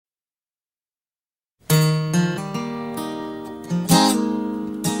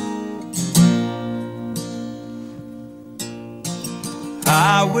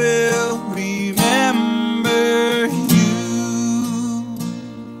I will remember you.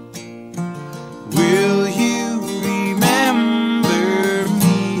 Will you remember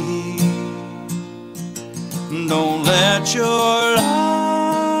me? Don't let your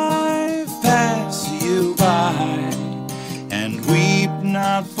life pass you by, and weep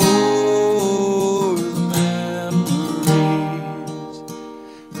not for the memories.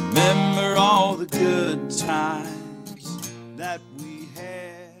 Remember all the good times that we had.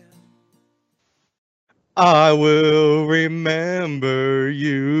 I will remember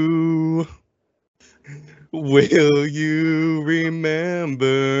you. Will you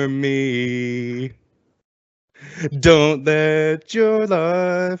remember me? Don't let your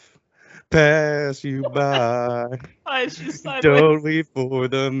life pass you by. Don't leave for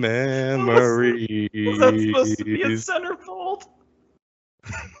the memories. Was that supposed to be a centerfold?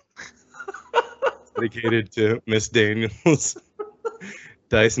 Dedicated to Miss Daniels,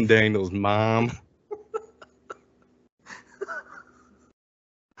 Dyson Daniels' mom.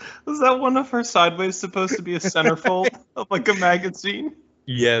 Was that one of her sideways supposed to be a centerfold of like a magazine?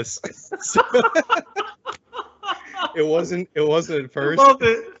 Yes. It wasn't at first. I love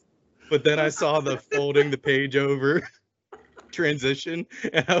it. But then I saw the folding the page over transition,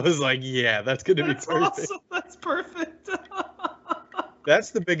 and I was like, yeah, that's going to be perfect. Awesome. That's perfect.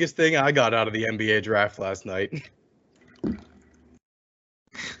 That's the biggest thing I got out of the NBA draft last night.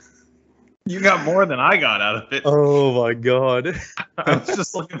 You got more than I got out of it. Oh, my God. I was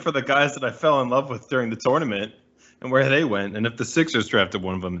just looking for the guys that I fell in love with during the tournament and where they went. And if the Sixers drafted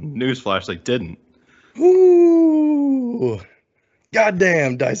one of them, newsflash, they didn't. Ooh.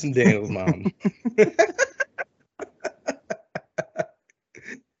 Goddamn, Dyson Daniels' mom.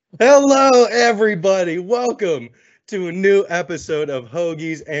 Hello, everybody. Welcome to a new episode of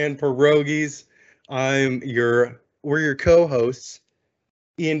Hoagies and Pierogis. We're your co-hosts,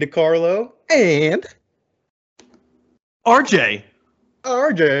 Ian DiCarlo and RJ.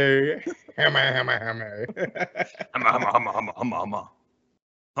 Hammer.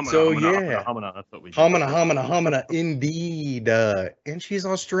 So yeah, that's what we do. Hamana, indeed. And she's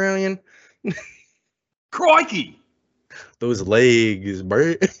Australian. Crikey! Those legs,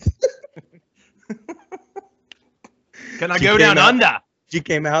 bro. Can I go down under? She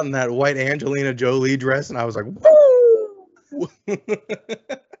came out in that white Angelina Jolie dress, and I was like, woo!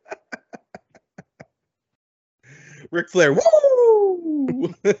 Ric Flair,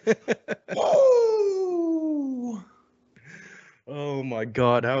 woo! Woo! Oh my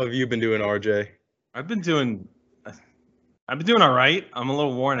God, how have you been doing, RJ? I've been doing all right. I'm a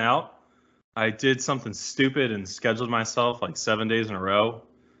little worn out. I did something stupid and scheduled myself like 7 days in a row.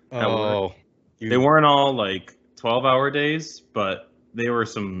 They weren't all like 12-hour days, but they were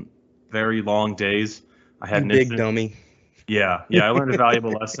some very long days. I had big dummy. Yeah, I learned a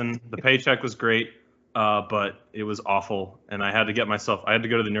valuable lesson. The paycheck was great, but it was awful, and I had to go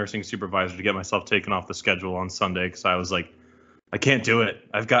to the nursing supervisor to get myself taken off the schedule on Sunday because I was like, I can't do it.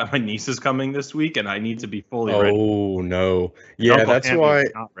 I've got my nieces coming this week, and I need to be fully ready. Oh, no. Yeah, that's why.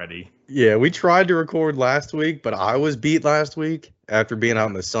 Not ready. Yeah, we tried to record last week, but I was beat last week after being out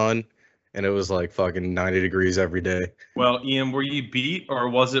in the sun, and it was like fucking 90 degrees every day. Well, Ian, were you beat, or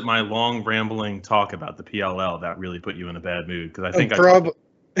was it my long rambling talk about the PLL that really put you in a bad mood? Because I think I talked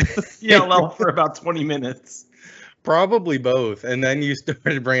PLL for about 20 minutes. Probably both. And then you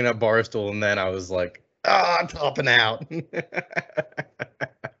started bringing up Barstool, and then I was like, I'm topping out.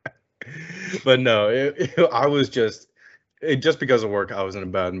 But no, I was just because of work, I was in a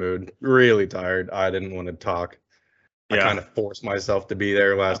bad mood, really tired. I didn't want to talk. Yeah. I kind of forced myself to be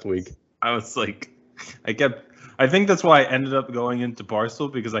there last week. I was like, I think that's why I ended up going into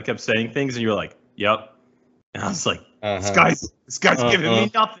Barstool, because I kept saying things and you were like, yep. And I was like, this guy's giving me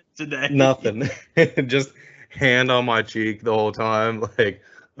nothing today. Nothing. Just hand on my cheek the whole time. Like,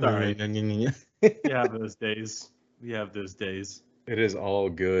 sorry. We have those days. It is all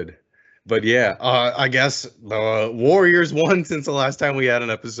good. But yeah, I guess the Warriors won since the last time we had an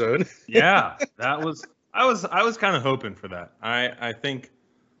episode. Yeah, I was kind of hoping for that. I think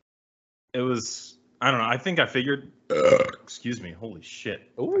it was, I don't know. I think I figured, excuse me, holy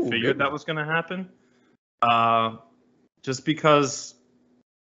shit. Ooh, I figured that was going to happen. Just because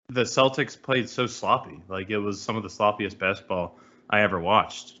the Celtics played so sloppy. Like, it was some of the sloppiest basketball I ever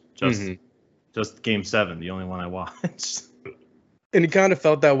watched. Just Game 7, the only one I watched. And it kind of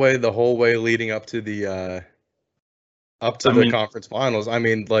felt that way the whole way leading up to the conference finals. I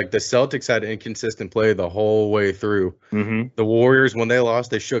mean, like, the Celtics had inconsistent play the whole way through. Mm-hmm. The Warriors, when they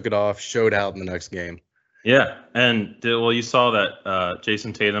lost, they shook it off, showed out in the next game. Yeah, and you saw that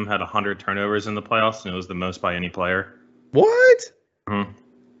Jason Tatum had 100 turnovers in the playoffs, and it was the most by any player. What? Mm-hmm.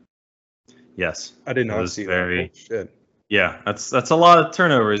 Yes. I did not see that. Oh, shit. Yeah, that's a lot of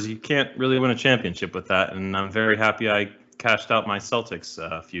turnovers. You can't really win a championship with that, and I'm very happy I cashed out my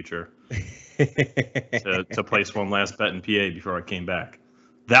Celtics future to place one last bet in PA before I came back.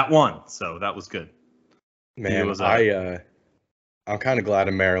 That won, so that was good. Man, I'm kind of glad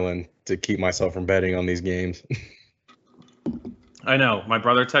in Maryland to keep myself from betting on these games. I know. My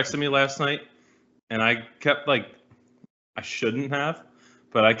brother texted me last night, and I kept I shouldn't have,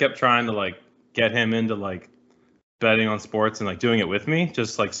 but I kept trying to get him into betting on sports and doing it with me,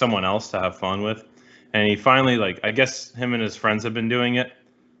 just like someone else to have fun with. And he finally I guess him and his friends have been doing it.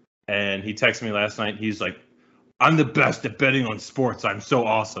 And he texted me last night. He's like, "I'm the best at betting on sports. I'm so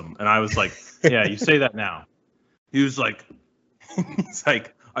awesome." And I was like, "Yeah, you say that now." He was like, "He's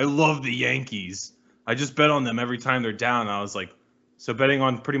like, I love the Yankees. I just bet on them every time they're down." And I was like, "So betting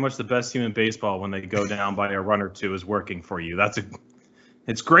on pretty much the best team in baseball when they go down by a run or two is working for you.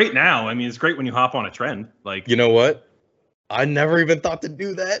 It's great now. I mean, it's great when you hop on a trend." You know what? I never even thought to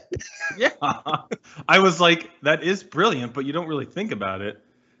do that. Yeah. I was like, that is brilliant, but you don't really think about it.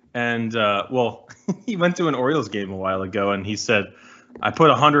 And, he went to an Orioles game a while ago, and he said, "I put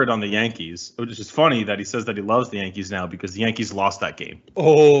 100 on the Yankees," which is funny that he says that he loves the Yankees now because the Yankees lost that game.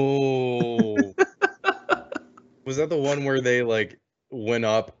 Oh. Was that the one where they, went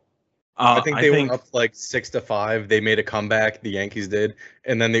up? I think they were up 6-5. They made a comeback. The Yankees did,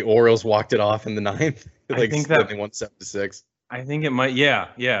 and then the Orioles walked it off in the ninth. I think that they won 7-6. I think it might. Yeah.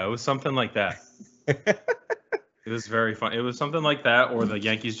 It was something like that. It was very fun. It was something like that, or the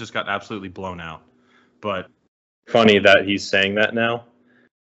Yankees just got absolutely blown out. But funny that he's saying that now.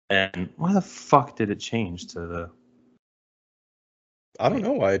 And why the fuck did it change to the? I don't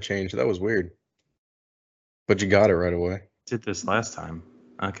know why it changed. That was weird. But you got it right away. Did this last time?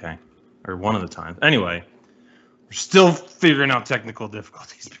 Okay. Or one of the times. Anyway, we're still figuring out technical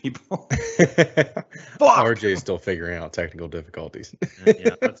difficulties, people. RJ's still figuring out technical difficulties.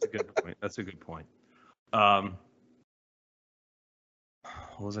 Yeah, that's a good point.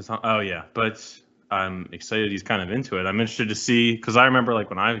 What was I talking? Oh yeah, but I'm excited he's kind of into it. I'm interested to see, because I remember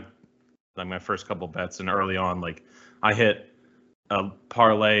when I my first couple bets and early on, I hit a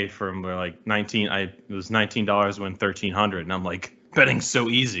parlay from where 19. It was $19 to win $1,300, and I'm like, betting's so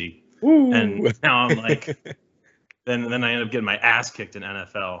easy. Ooh. And now I'm then I end up getting my ass kicked in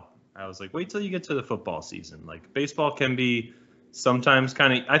NFL. I was like, wait till you get to the football season. Baseball can be sometimes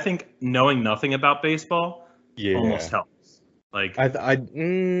kind of. I think knowing nothing about baseball almost helps. I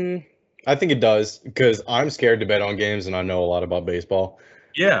think it does, because I'm scared to bet on games and I know a lot about baseball.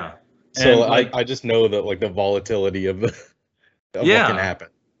 Yeah. So I just know that the volatility of what can happen.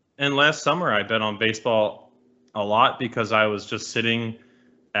 And last summer I bet on baseball a lot because I was just sitting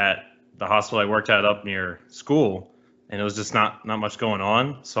at the hospital I worked at up near school, and it was just not much going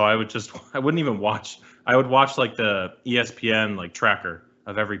on. So I wouldn't even watch. I would watch the ESPN tracker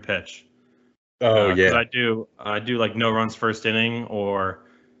of every pitch. Oh yeah. Because I do no runs first inning, or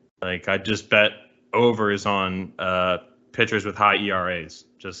I just bet overs on pitchers with high ERAs.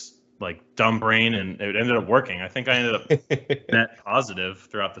 Just dumb brain, and it ended up working. I think I ended up net positive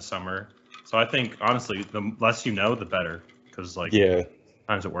throughout the summer. So I think honestly, the less you know, the better, because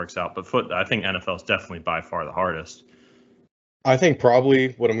sometimes it works out. But I think NFL is definitely by far the hardest. I think probably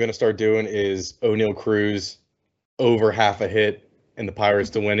what I'm going to start doing is O'Neal Cruz over half a hit and the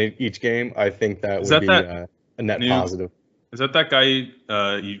Pirates to win each game. I think that would be a net positive. Is that guy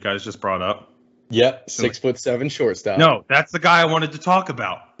you guys just brought up? Yep, 6'7" shortstop. No, that's the guy I wanted to talk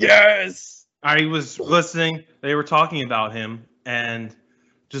about. Yes! I was listening. They were talking about him, and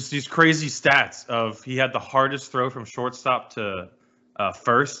just these crazy stats of he had the hardest throw from shortstop to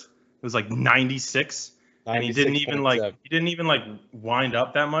first. It was 96. And he didn't even wind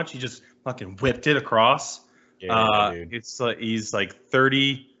up that much. He just fucking whipped it across. Yeah, dude. It's he's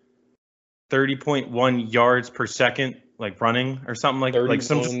 30.1 yards per second, running or something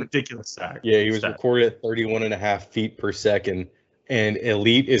some just ridiculous stat. Yeah, he was recorded at 31.5 feet per second, and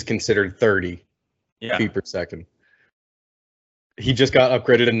elite is considered 30 feet per second. He just got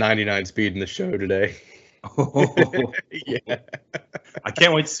upgraded to 99 speed in the show today. Oh. Yeah. I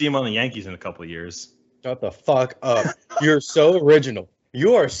can't wait to see him on the Yankees in a couple of years. Shut the fuck up. You're so original.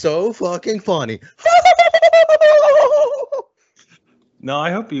 You are so fucking funny. No,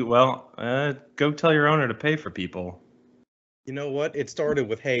 I hope you. Well, go tell your owner to pay for people. You know what? It started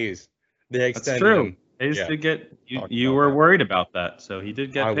with Hayes. They extended That's true. him. Hayes did get. You were worried about that, so he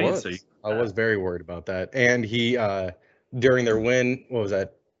did get paid. I was very worried about that. And he, during their win, what was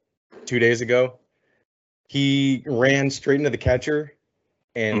that? 2 days ago, he ran straight into the catcher,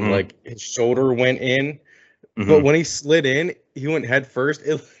 and his shoulder went in. Mm-hmm. But when he slid in, he went head first.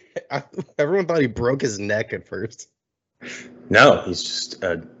 Everyone thought he broke his neck at first. No, he's just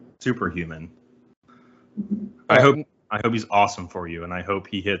a superhuman. I hope he's awesome for you, and I hope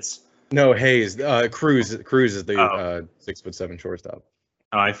he hits. No, Hayes. Cruz is the 6'7" shortstop.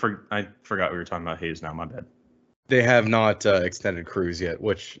 I forgot we were talking about Hayes now. My bad. They have not extended Cruz yet,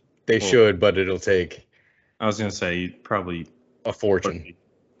 which they should, but it'll take. I was gonna say probably a fortune.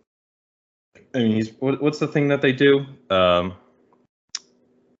 I mean, what's the thing that they do? It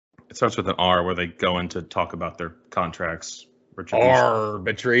starts with an R, where they go in to talk about their contracts.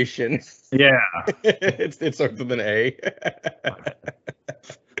 Arbitration. Yeah. it starts with an A.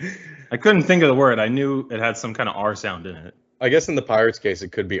 I couldn't think of the word. I knew it had some kind of R sound in it. I guess in the Pirates case,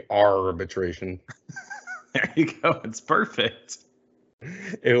 it could be arbitration. There you go. It's perfect.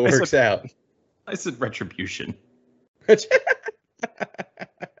 It works out. I said retribution.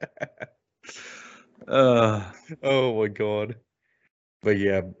 Oh my god. But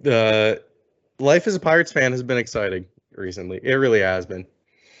yeah, life as a Pirates fan has been exciting recently. It really has been.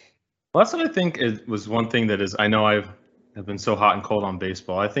 Well, that's what I think was one thing that is. I know I've been so hot and cold on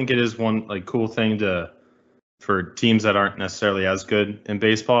baseball. I think it is one cool thing for teams that aren't necessarily as good in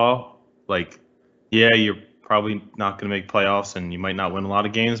baseball. Like, yeah, you're probably not going to make playoffs and you might not win a lot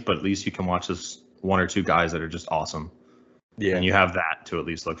of games, but at least you can watch this one or two guys that are just awesome. Yeah, and you have that to at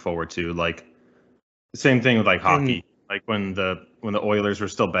least look forward to. Like, same thing with hockey. Like when the Oilers were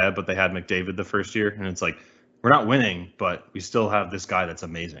still bad, but they had McDavid the first year, and it's like, we're not winning, but we still have this guy that's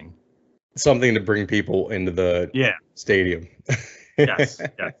amazing. Something to bring people into the stadium. Yes.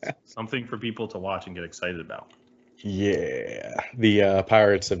 Something for people to watch and get excited about. Yeah. The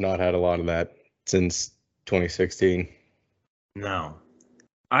Pirates have not had a lot of that since 2016. No.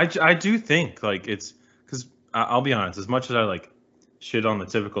 I do think it's because I'll be honest, as much as I shit on the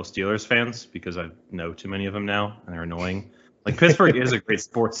typical Steelers fans because I know too many of them now and they're annoying. Like, Pittsburgh is a great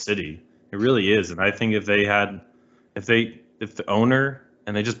sports city. It really is. And I think if the owner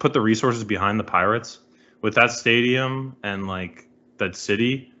and they just put the resources behind the Pirates with that stadium and that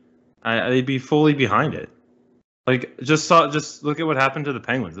city, they'd be fully behind it. Just look at what happened to the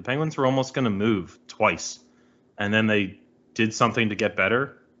Penguins. The Penguins were almost going to move twice, and then they did something to get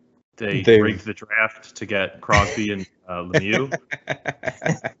better. They rigged the draft to get Crosby and Lemieux,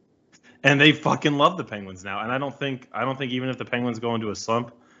 and they fucking love the Penguins now. And I don't think even if the Penguins go into a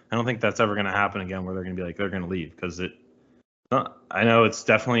slump, I don't think that's ever going to happen again, where they're going to be they're going to leave, because I know it's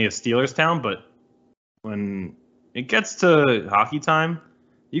definitely a Steelers town, but when it gets to hockey time,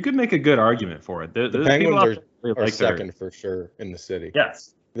 you could make a good argument for it. The Penguins are second for sure in the city.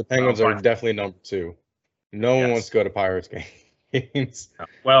 Yes. The Penguins are definitely number 2. No one wants to go to Pirates games.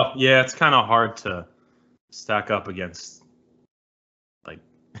 Well, yeah, it's kind of hard to stack up against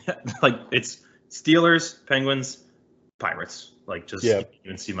it's Steelers, Penguins, Pirates.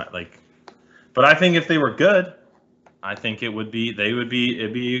 Even see but I think if they were good, I think it'd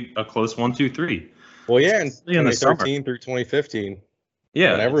be a close 1, 2, 3. Well, yeah, in 2013 through 2015.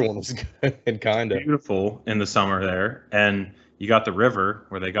 Yeah, when everyone was good and kind of beautiful in the summer there, and you got the river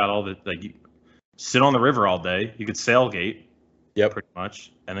where they got all the you sit on the river all day. You could sailgate, pretty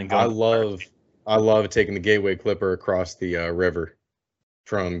much, and then go. I love taking the Gateway Clipper across the river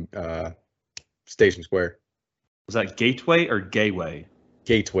from Station Square. Was that Gateway or Gayway?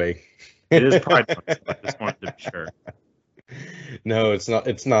 Gateway. It is Pride Month. I just wanted to be sure. No, it's not.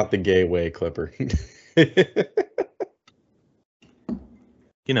 It's not the Gateway Clipper.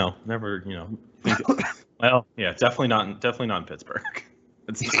 Never. Well, yeah, definitely not in Pittsburgh.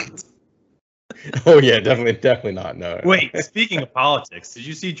 It's not. Oh yeah, definitely not. No. Wait, speaking of politics, did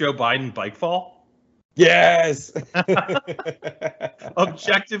you see Joe Biden bike fall? Yes.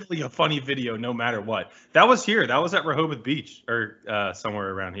 Objectively a funny video, no matter what. That was here. That was at Rehoboth Beach, or somewhere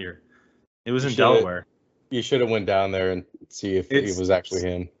around here. It was in Delaware. You should have went down there and see if it was actually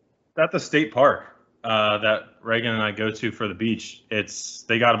him. At the state park that Reagan and I go to for the beach.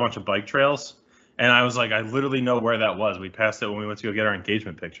 They got a bunch of bike trails, and I was like, I literally know where that was. We passed it when we went to go get our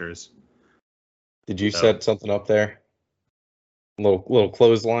engagement pictures. Did you set something up there? Little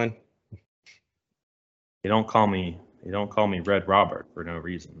clothesline. You don't call me Red Robert for no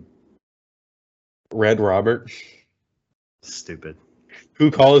reason. Red Robert? Stupid. Who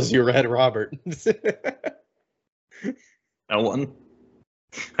calls you Red Robert? No one.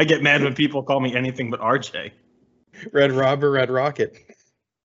 I get mad when people call me anything but RJ. Red Robert, Red Rocket.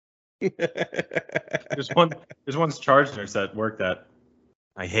 There's one charge nurse at work that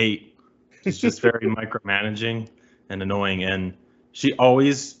I hate. She's just very micromanaging and annoying, and she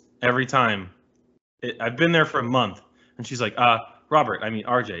always, every time, I've been there for a month, and she's like, Robert, I mean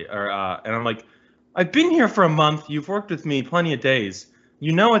RJ, and I'm like, I've been here for a month. You've worked with me plenty of days.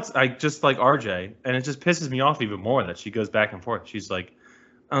 you know, it's just like RJ, and it just pisses me off even more that she goes back and forth. She's like,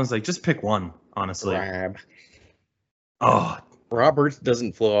 I was like, just pick one, honestly. Rab. Oh, Robert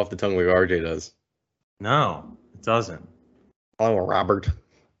doesn't flow off the tongue like RJ does. No, it doesn't. Oh, Robert.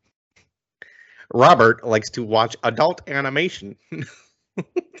 Robert likes to watch adult animation.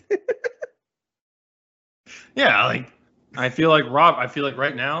 Yeah, like I feel like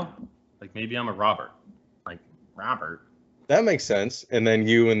right now, like maybe I'm a Robert. Like Robert. That makes sense. And then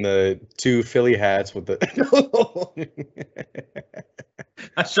you and the two Philly hats with the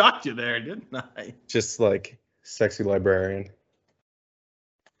I shocked you there, didn't I? just like sexy librarian.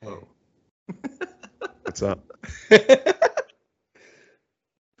 Whoa. What's up?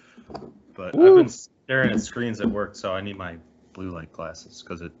 But Woo. I've been staring at screens at work, so I need my blue light glasses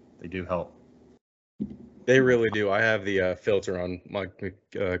because they do help. They really do. I have the filter on my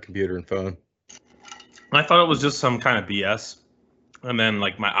computer and phone. I thought it was just some kind of BS, and then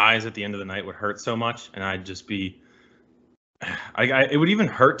like my eyes at the end of the night would hurt so much, and I'd just be, it would even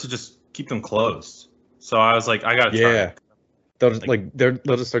hurt to just keep them closed. So I was like, I gotta try. Yeah, they'll just,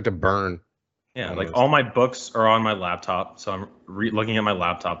 they'll just start to burn. Yeah, almost. Like all my books are on my laptop, so I'm looking at my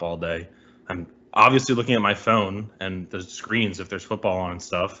laptop all day. I'm obviously looking at my phone and the screens if there's football on and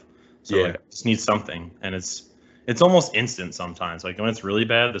stuff. So yeah, like, I just need something, and it's almost instant sometimes. Like when it's really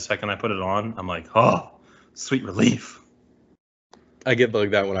bad, the second I put it on, I'm like, oh, sweet relief. I get like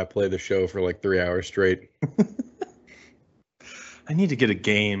that when I play the show for like 3 hours straight. I need to get a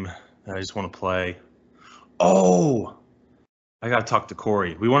game that I just want to play. Oh, I gotta talk to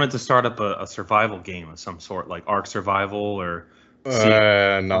Corey. We wanted to start up a survival game of some sort, like Ark Survival or.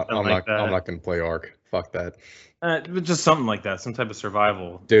 I'm not gonna play Ark. Fuck that. Just something like that, some type of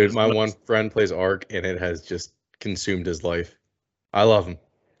survival. Dude, my one friend plays Ark, and it has just consumed his life. I love him.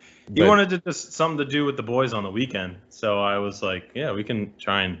 He wanted to just something to do with the boys on the weekend, so I was like, yeah, we can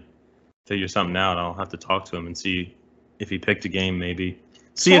try and figure something out. I'll have to talk to him and see if he picked a game, maybe.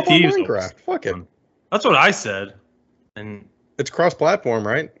 See if he Minecraft. Fuck it. That's what I said. And it's cross-platform,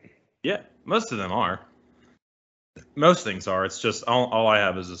 right? Yeah, most of them are. Most things are. It's just all I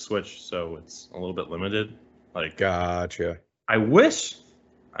have is a Switch, so it's a little bit limited. Like, gotcha. I wish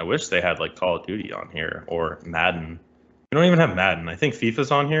they had like Call of Duty on here or Madden. We don't even have Madden. I think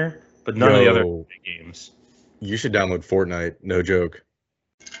FIFA's on here, but none of the other games. You should download Fortnite. No joke.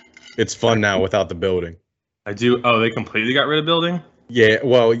 It's fun now without the building. I do. Oh, they completely got rid of building? Yeah.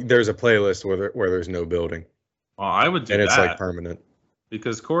 Well, there's a playlist where there's no building. Well, I would do that. And it's like permanent.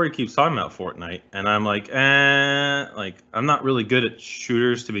 Because Corey keeps talking about Fortnite, and I'm like, I'm not really good at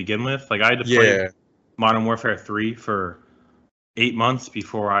shooters to begin with. Like I had to play Modern Warfare 3 for 8 months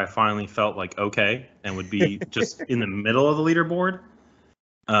before I finally felt like okay and would be just in the middle of the leaderboard.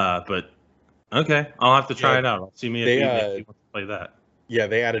 But okay, I'll have to try it out. I'll see me if you want to play that. Yeah,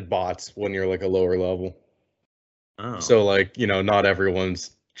 they added bots when you're like a lower level. Oh. So like, not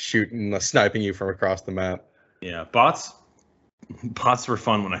everyone's sniping you from across the map. Yeah, bots were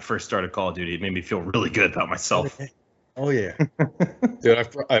fun when I first started Call of Duty. It made me feel really good about myself. Oh yeah. Dude,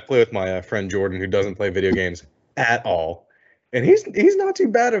 I play with my friend Jordan, who doesn't play video games at all. And he's not too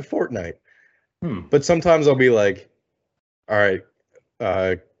bad at Fortnite. But sometimes I'll be like, all right,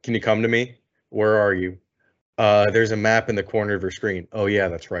 can you come to me? Where are you? There's a map in the corner of your screen. Oh yeah,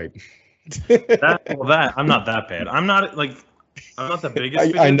 that's right. I'm not that bad. I'm not the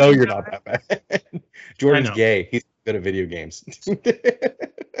biggest. I know you're not that bad. Jordan's gay. He's good at video games.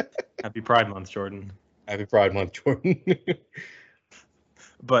 Happy Pride Month, Jordan. Happy Pride Month, Jordan.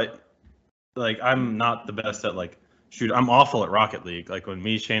 But like, I'm not the best at like shoot. I'm awful at Rocket League. Like when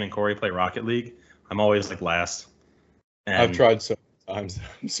me, Shane, and Corey play Rocket League, I'm always like last. And I've tried so many times.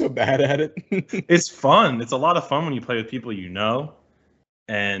 I'm so bad at it. It's fun. It's a lot of fun when you play with people you know.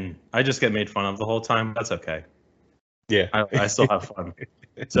 And I just get made fun of the whole time. That's okay. Yeah. I still have fun.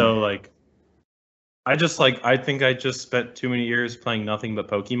 So like, I think I just spent too many years playing nothing but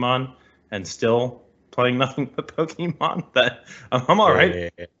Pokemon and still playing nothing but Pokemon. That I'm all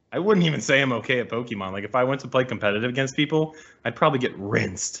right. Yeah. I wouldn't even say I'm okay at Pokemon. Like if I went to play competitive against people, I'd probably get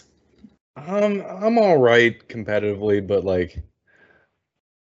rinsed. I'm all right competitively, but like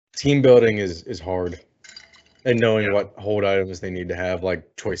team building is hard. And knowing what hold items they need to have,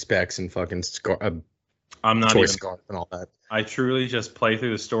 like choice specs and fucking I'm not choice scarf and all that. I truly just play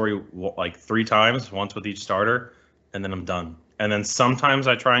through the story like 3 times, once with each starter, and then I'm done. And then sometimes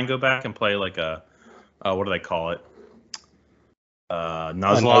I try and go back and play like a what do they call it?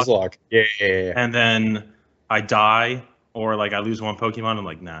 Nuzlocke. Yeah. And then I die or like I lose one Pokemon. I'm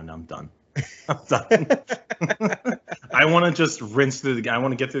like, nah, I'm done. I'm done. I want to just rinse through the game. I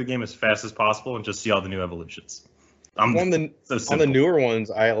want to get through the game as fast as possible and just see all the new evolutions. On the newer ones,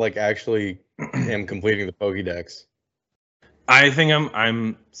 I like actually am completing the Pokédex. I think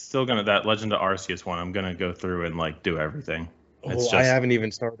I'm still gonna that Legend of Arceus one. I'm gonna go through and like do everything. I haven't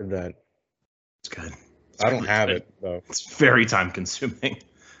even started that. It's good. I don't have it though. It's very time consuming.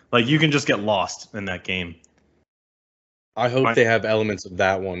 Like you can just get lost in that game. I hope they have elements of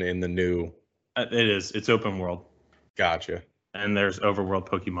that one in the new. It is. It's open world. Gotcha. And there's overworld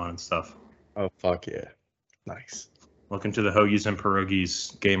Pokemon and stuff. Oh fuck yeah! Nice. Welcome to the Hoagies and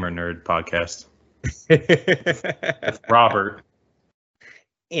Pierogis Gamer Nerd Podcast. That's Robert.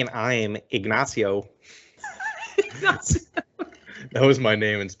 And I am Ignacio. Ignacio. That was my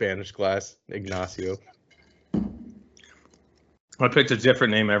name in Spanish class, Ignacio. I picked a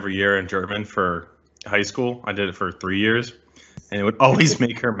different name every year in German for high school. I did it for 3 years, and it would always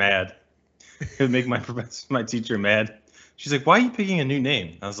make her mad. It would make my teacher mad. She's like, "Why are you picking a new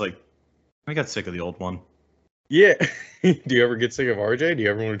name?" I was like, "I got sick of the old one." Yeah. Do you ever get sick of RJ? Do you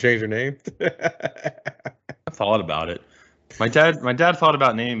ever want to change your name? I thought about it. My dad thought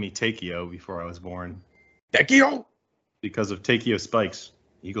about naming me Takeo before I was born. Takeo? Because of Takeo Spikes,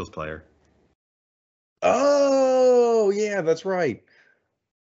 Eagles player. Oh, yeah, that's right.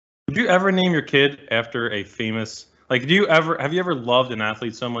 Would you ever name your kid after a famous? Like, have you ever loved an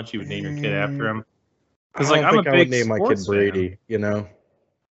athlete so much you would name your kid after him? Because like I would name my kid Brady. Fan. You know.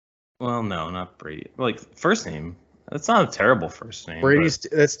 Well, no, not Brady. Like first name. That's not a terrible first name. Brady's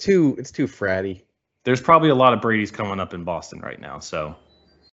it's too fratty. There's probably a lot of Brady's coming up in Boston right now, so.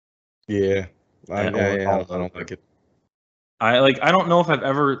 Yeah, I don't like it. I don't know if I've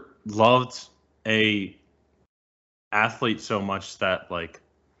ever loved a athlete so much that like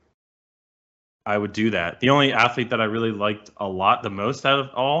I would do that. The only athlete that I really liked a lot, the most out of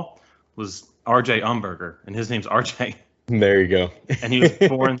all, was RJ Umberger, and his name's RJ. There you go. And he was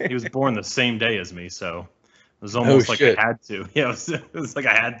born the same day as me, so it was almost like I had to. Yeah, it was like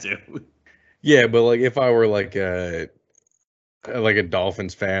I had to. Yeah, but like if I were like a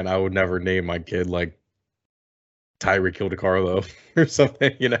Dolphins fan, I would never name my kid like Tyreek DeCarlo or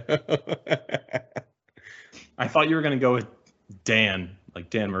something, you know. I thought you were gonna go with Dan, like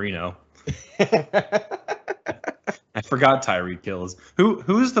Dan Marino. I forgot Tyreek Hill.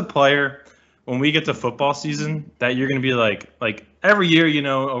 Who's the player when we get to football season that you're gonna be like every year, you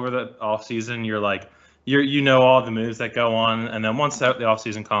know, over the off season, you're like you know all the moves that go on, and then once the off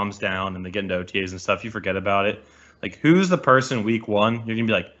season calms down and they get into OTAs and stuff, you forget about it. Like who's the person week one you're gonna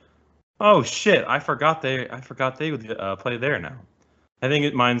be like, oh shit, I forgot they would play there now. I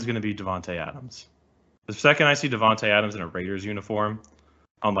think mine's gonna be Devontae Adams. The second I see Devontae Adams in a Raiders uniform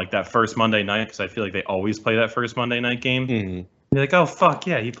on like that first Monday night, because I feel like they always play that first Monday night game. Mm-hmm. You're like, oh fuck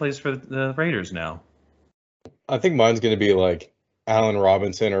yeah, he plays for the Raiders now. I think mine's gonna be like Allen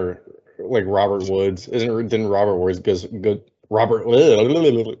Robinson or like Robert Woods. Didn't Robert Woods good? Robert.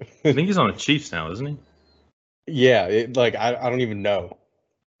 I think he's on the Chiefs now, isn't he? Yeah, I don't even know,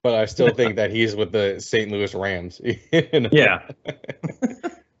 but I still think that he's with the St. Louis Rams. You know? Yeah.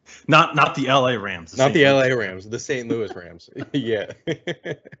 Not the LA Rams. Not the LA Rams, the St. Louis Rams. Yeah.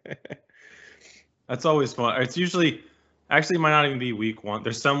 That's always fun. It's usually actually it might not even be week one.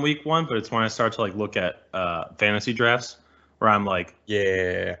 There's some week one, but it's when I start to like look at fantasy drafts where I'm like,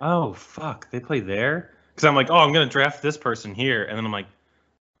 yeah. Oh fuck, they play there? Because I'm like, oh, I'm gonna draft this person here, and then I'm like,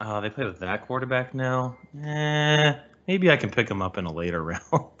 oh, they play with that quarterback now. Maybe I can pick them up in a later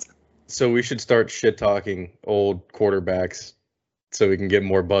round. So we should start shit talking old quarterbacks so we can get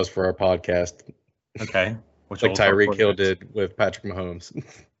more buzz for our podcast. Okay. Like Tyreek Hill did with Patrick Mahomes.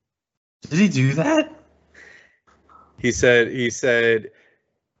 Did he do that? He said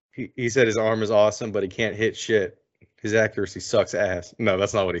his arm is awesome, but he can't hit shit. His accuracy sucks ass. No,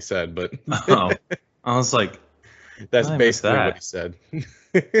 that's not what he said, but oh, I was like, that's basically what he said.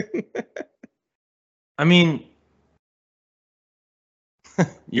 I mean,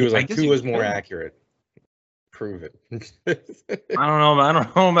 he was like, Tua was more accurate. Prove it. I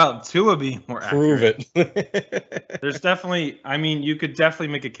don't know about Tua being more accurate. Prove it. There's definitely, I mean, you could definitely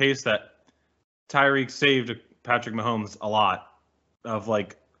make a case that Tyreek saved Patrick Mahomes a lot of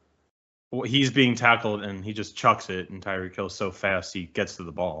like he's being tackled and he just chucks it, and Tyreek Hill's so fast he gets to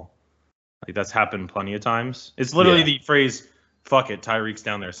the ball. Like that's happened plenty of times. It's literally the phrase, fuck it, Tyreek's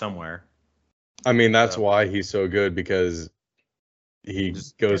down there somewhere. I mean, that's why he's so good, because he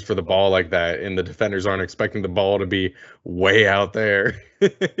just goes for the ball like that, and the defenders aren't expecting the ball to be way out there.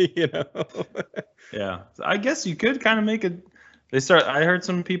 You know? Yeah. I guess you could kind of make it. I heard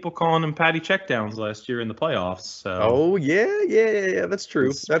some people calling them patty checkdowns last year in the playoffs. So. Oh, yeah. That's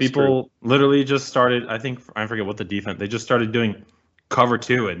true. People literally just started, I forget what the defense, they just started doing cover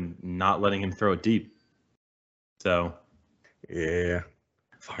 2 and not letting him throw it deep. So yeah,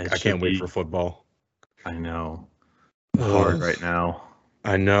 I can't wait for football. I know. Hard right now.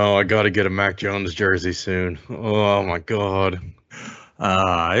 I know. I got to get a Mac Jones jersey soon. Oh my god.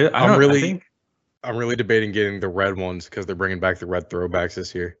 I'm really debating getting the red ones because they're bringing back the red throwbacks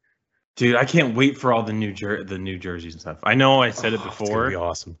this year. Dude, I can't wait for all the new jerseys and stuff. I know I said it before. It's gonna be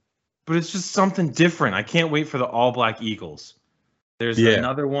awesome. But it's just something different. I can't wait for the all black Eagles. There's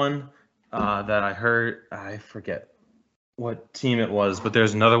another one that I heard. I forget what team it was, but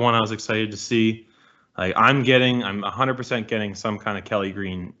there's another one I was excited to see. Like I'm 100% getting some kind of Kelly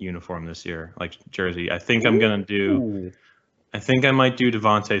Green uniform this year, like jersey. I think I might do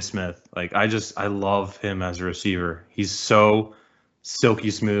Devontae Smith. Like I love him as a receiver. He's so silky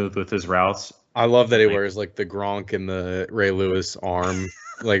smooth with his routes. I love that he wears like the Gronk and the Ray Lewis arm,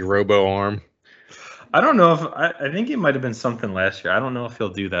 like robo arm. I don't know if I think it might have been something last year. I don't know if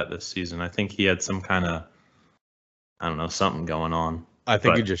he'll do that this season. I think he had some kind of, I don't know, something going on. I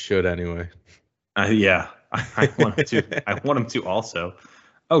think he just should anyway. Yeah, I want him to. I want him to also.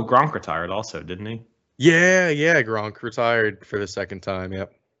 Oh, Gronk retired also, didn't he? Yeah, Gronk retired for the second time.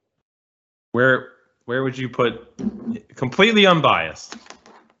 Yep. Where would you put, completely unbiased,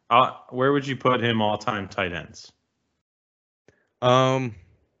 where would you put him all-time tight ends?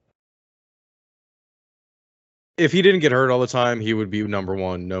 If he didn't get hurt all the time, he would be number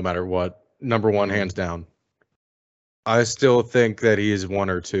one no matter what. Number one, hands down. I still think that he is 1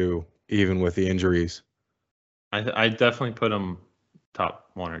 or 2, even with the injuries. I definitely put him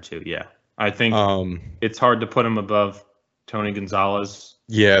top 1 or 2, yeah. I think it's hard to put him above Tony Gonzalez.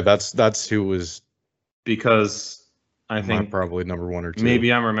 Yeah, that's who was... Because I think probably number 1 or 2.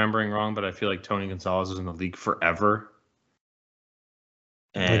 Maybe I'm remembering wrong, but I feel like Tony Gonzalez was in the league forever.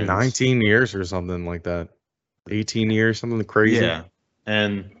 And like 19 years or something like that. 18 years, something crazy. Yeah.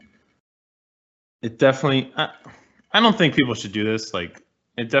 And it definitely, I don't think people should do this. Like,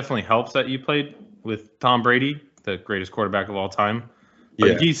 it definitely helps that you played with Tom Brady, the greatest quarterback of all time.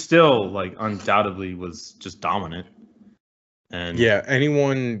 But he still, like, undoubtedly was just dominant. And yeah,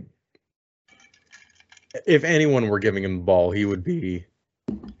 if anyone were giving him the ball, he would be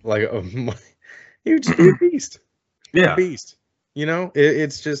like he would just be a beast. Yeah, a beast. You know,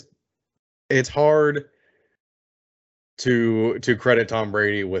 it's hard to credit Tom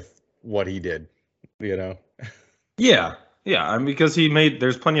Brady with what he did. You know. Yeah. I mean, because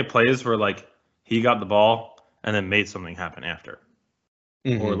there's plenty of plays where like he got the ball and then made something happen after.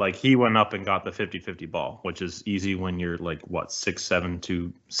 Mm-hmm. Or like he went up and got the 50-50 ball, which is easy when you're like 6'7",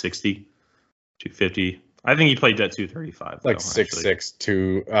 260. 250. I think he played at 235. Like 6'6",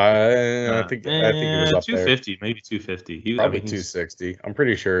 2. I think it was up 250, there. Maybe 250. Probably 260. I'm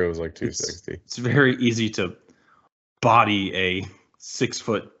pretty sure it was like 260. It's very easy to body a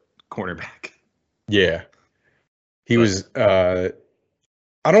 6-foot cornerback. Yeah, he was. I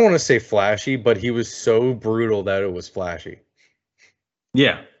don't want to say flashy, but he was so brutal that it was flashy.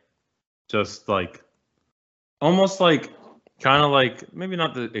 Yeah, just like almost like. Kind of like, maybe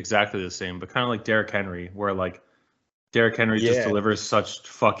not exactly the same, but kind of like Derrick Henry, where like Derrick Henry just delivers such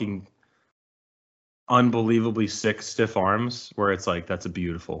fucking unbelievably sick, stiff arms, where it's like, that's a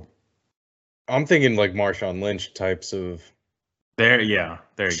beautiful. I'm thinking like Marshawn Lynch types of. There you go.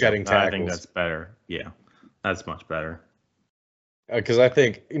 Tackles. I think that's better. Yeah, that's much better. Because I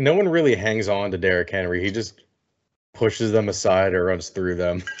think no one really hangs on to Derrick Henry. He just pushes them aside or runs through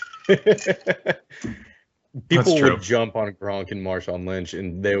them. People would jump on Gronk and Marshawn Lynch,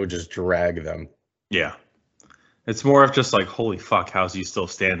 and they would just drag them. Yeah. It's more of just like, holy fuck, how's he still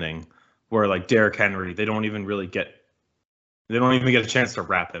standing? Where like Derrick Henry, they don't even get a chance to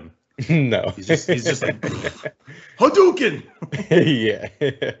wrap him. No. He's just like, Hadouken! Yeah.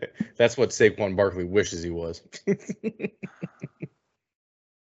 That's what Saquon Barkley wishes he was.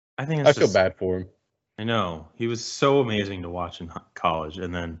 I feel bad for him. I know. He was so amazing to watch in college,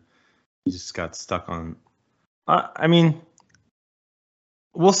 and then he just got stuck on... I mean,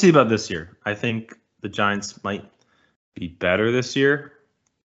 we'll see about this year. I think the Giants might be better this year.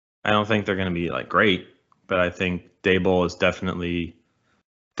 I don't think they're going to be like great, but I think Daboll has definitely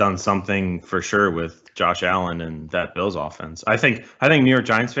done something for sure with Josh Allen and that Bills offense. I think New York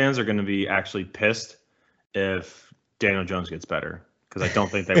Giants fans are going to be actually pissed if Daniel Jones gets better, because I don't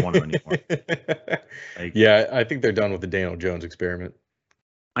think they want him anymore. Yeah, I think they're done with the Daniel Jones experiment.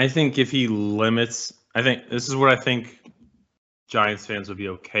 I think if he limits, I think this is what I think Giants fans would be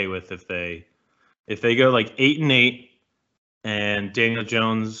okay with if they go like 8-8 and Daniel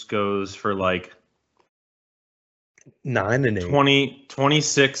Jones goes for like 9-8,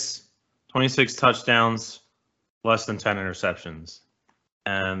 26 touchdowns, less than 10 interceptions,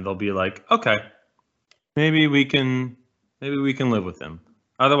 and they'll be like, okay, maybe we can live with him.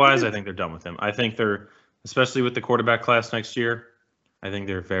 Otherwise, I think they're done with him. I think they're, especially with the quarterback class next year, I think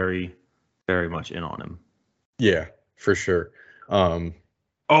they're very, very much in on him. Yeah, for sure. No,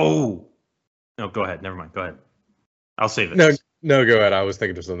 go ahead. Never mind. Go ahead. I'll save it. No, go ahead. I was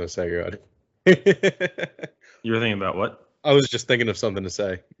thinking of something to say. Go ahead. You were thinking about what? I was just thinking of something to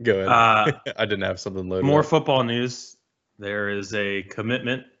say. Go ahead. I didn't have something loaded. More football news. There is a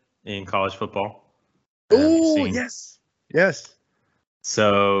commitment in college football. Oh, yes. Yes.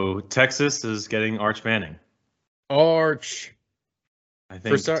 So Texas is getting Arch Manning. Arch. I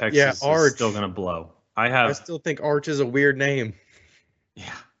think Texas is still going to blow. I still think Arch is a weird name.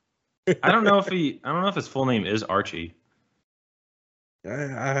 Yeah. I don't know if his full name is Archie.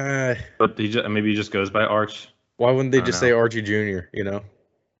 But maybe he just goes by Arch. Why wouldn't they just say Archie Jr., you know?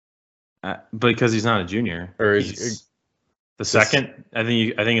 Because he's not a junior. Or is the second? I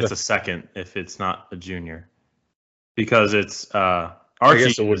think it's a second if it's not a junior. Because it's Archie. I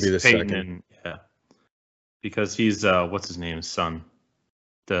guess it would be the Peyton second. Yeah. Because he's what's his name? Son.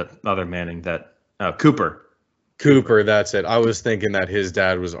 The other Manning that Cooper. Cooper, that's it. I was thinking that his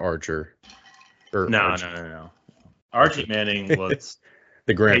dad was Archer. No. Archie Manning was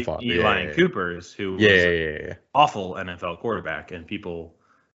the grandfather. Eli and Cooper's, who was an awful NFL quarterback, and people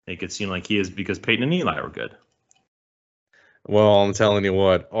make it seem like he is because Peyton and Eli were good. Well, I'm telling you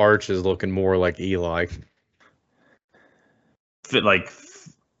what, Arch is looking more like Eli.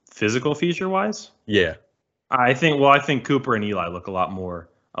 Physical feature wise? Yeah. I think Cooper and Eli look a lot more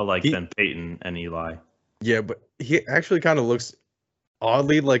alike than Peyton and Eli. Yeah, but he actually kind of looks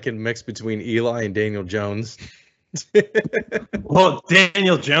oddly like a mix between Eli and Daniel Jones. Well,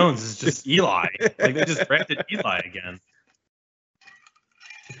 Daniel Jones is just Eli. Like they just drafted Eli again.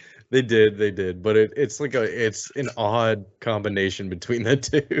 They did, but it's an odd combination between the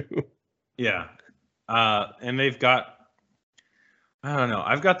two. Yeah, and they've got, I don't know.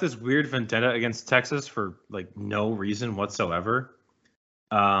 I've got this weird vendetta against Texas for like no reason whatsoever.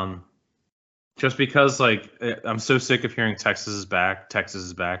 Just because I'm so sick of hearing Texas is back,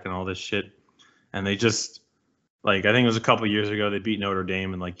 and all this shit, and they just I think it was a couple years ago they beat Notre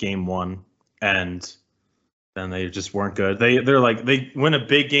Dame in game 1, and then they just weren't good. They win a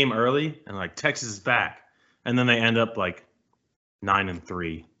big game early and Texas is back, and then they end up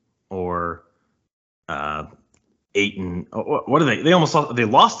 9-3 or 8 and what are they? They almost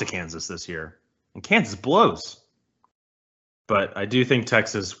lost to Kansas this year, and Kansas blows. But I do think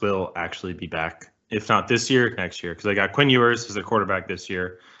Texas will actually be back, if not this year, next year, because they got Quinn Ewers as their quarterback this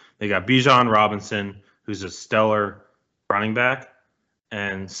year. They got Bijan Robinson, who's a stellar running back,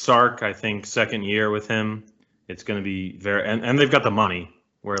 and Sark, I think, second year with him. It's going to be very, and they've got the money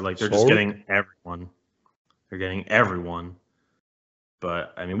where they're just getting everyone. They're getting everyone.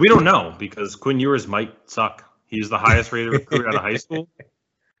 But I mean, we don't know because Quinn Ewers might suck. He's the highest rated recruit out of high school,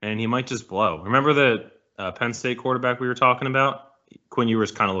 and he might just blow. Remember the Penn State quarterback we were talking about? Quinn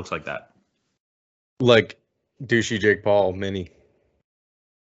Ewers kind of looks like that. Like douchey Jake Paul mini.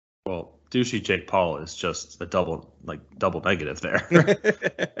 Well, douchey Jake Paul is just a double negative there.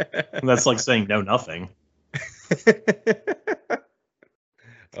 That's like saying nothing.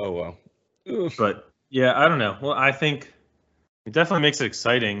 Oh, well. But, yeah, I don't know. Well, I think it definitely makes it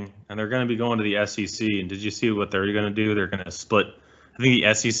exciting, and they're going to be going to the SEC. And did you see what they're going to do? They're going to split. I think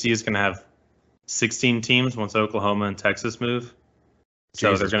the SEC is going to have 16 teams once Oklahoma and Texas move.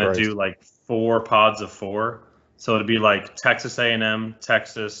 So they're going to do 4 pods of 4. So it'd be Texas A&M,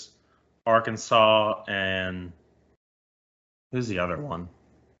 Texas, Arkansas, and who's the other one?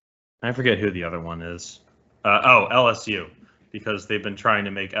 I forget who the other one is. LSU, because they've been trying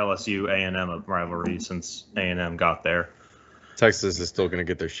to make LSU A&M a rivalry since A&M got there. Texas is still going to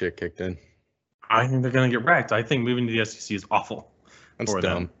get their shit kicked in. I think they're going to get wrecked. I think moving to the SEC is awful. That's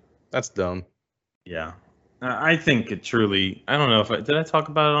dumb. That's dumb. Yeah. I think it truly, I don't know did I talk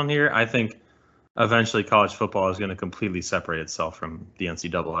about it on here? I think eventually college football is going to completely separate itself from the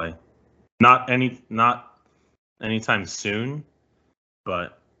NCAA. Not anytime soon,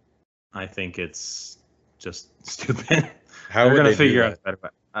 but I think it's just stupid. How they're going to figure out a better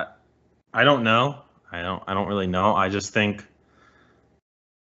way. I don't know. I don't really know. I just think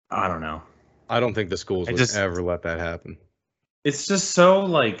I don't know. I don't think the schools would ever let that happen. It's just so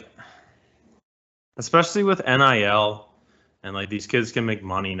especially with NIL and these kids can make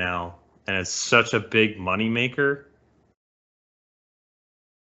money now, and it's such a big money maker.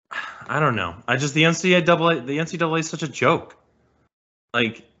 I don't know. The NCAA is such a joke.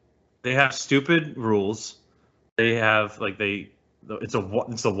 They have stupid rules. They have it's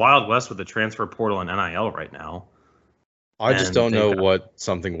the Wild West with the transfer portal and NIL right now. I just don't know what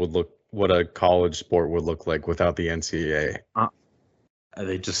something would look what a college sport would look like without the NCAA.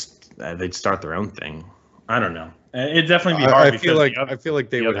 They'd start their own thing. I don't know. It'd definitely be hard. I feel like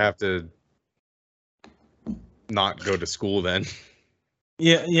they would have to not go to school then.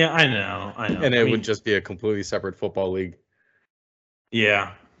 Yeah, I know. And it would just be a completely separate football league.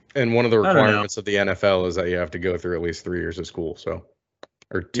 Yeah. And one of the requirements of the NFL is that you have to go through at least 3 years of school. So,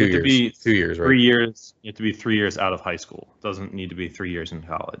 or 2 years. 2 years, right? 3 years. You have to be 3 years out of high school. It doesn't need to be 3 years in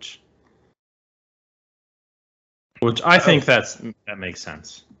college. Which I think that makes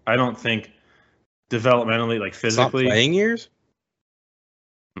sense. I don't think developmentally, like physically. It's not playing years?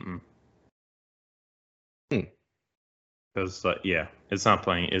 Because it's not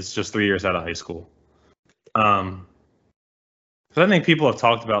playing. It's just 3 years out of high school. So I think people have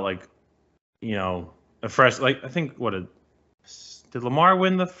talked about a fresh. I think did Lamar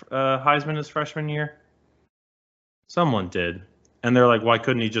win the Heisman his freshman year? Someone did, and they're like, why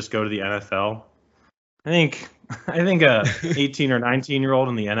couldn't he just go to the NFL? I think a 18 or 19-year-old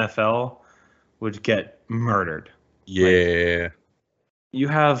in the NFL would get murdered. Yeah. You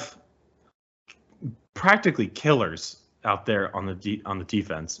have practically killers out there on the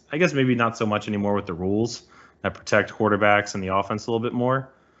defense. I guess maybe not so much anymore with the rules that protect quarterbacks and the offense a little bit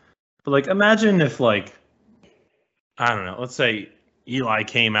more. But imagine if I don't know, let's say Eli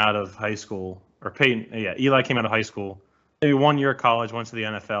came out of high school, or Eli came out of high school, maybe 1 year of college, went to the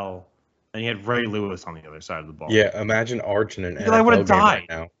NFL, and he had Ray Lewis on the other side of the ball. Yeah, imagine Arch in an NFL Eli would have died right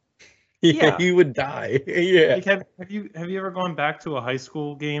now. Yeah, he would die. Yeah. Have you ever gone back to a high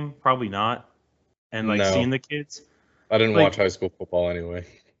school game? Probably not. And No. Seen the kids? I didn't watch high school football anyway.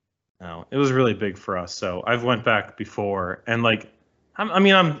 No, it was really big for us. So I've went back before, and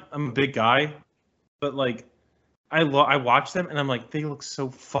I'm a big guy, but I watch them and I'm like, they look so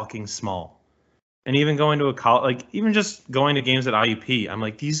fucking small. And even going to a college, even just going to games at IUP, I'm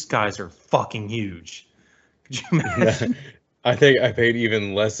like, these guys are fucking huge. Could you imagine? I think I paid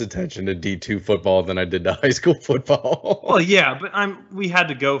even less attention to D2 football than I did to high school football. Well, yeah, but we had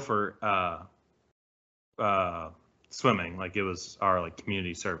to go for swimming. It was our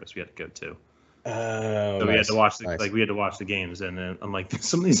community service we had to go to. So we had to watch we had to watch the games, and then I'm like,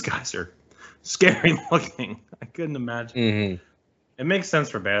 some of these guys are scary looking. I couldn't imagine. Mm-hmm. It makes sense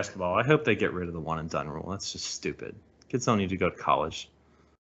for basketball. I hope they get rid of the one and done rule. That's just stupid. Kids don't need to go to college.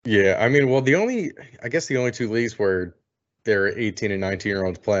 Yeah, I mean, well, the only two leagues where there are 18 and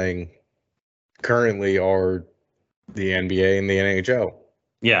 19-year-olds playing currently are the NBA and the NHL.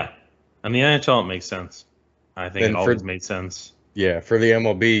 Yeah, and the NHL, it makes sense. I think it always made sense. Yeah, for the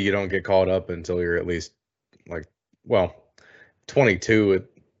MLB, you don't get caught up until you're at least 22 at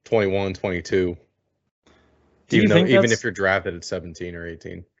 21, 22. Even if you're drafted at 17 or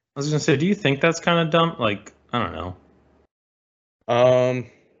 18. I was going to say, do you think that's kind of dumb? I don't know.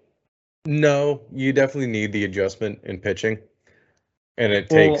 No, you definitely need the adjustment in pitching. And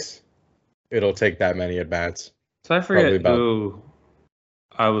it'll take that many at bats. So I forget who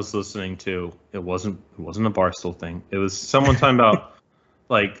I was listening to. It wasn't a Barstool thing. It was someone talking about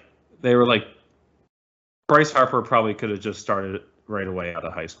they were Bryce Harper probably could have just started right away out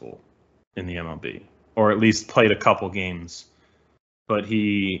of high school in the MLB, or at least played a couple games, but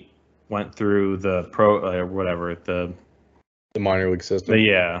he went through the pro the minor league system.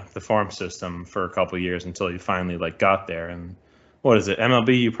 The farm system for a couple of years until he finally got there. And what is it?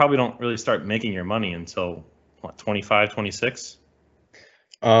 MLB, you probably don't really start making your money until 25, 26?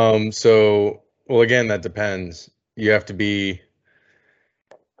 So, well, again, that depends. You have to be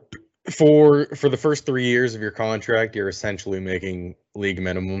for the first 3 years of your contract, you're essentially making league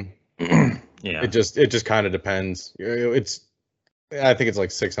minimum. Yeah. It just kind of depends. I think it's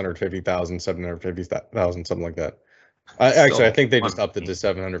like 650,000, 750,000, something like that. I think they just upped it to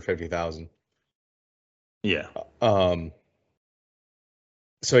 750,000. Yeah.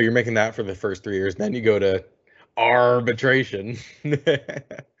 So you're making that for the first 3 years. Then you go to arbitration.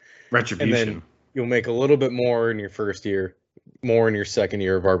 Retribution. And then you'll make a little bit more in your first year, more in your second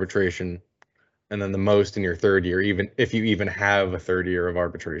year of arbitration, and then the most in your third year, even if you even have a third year of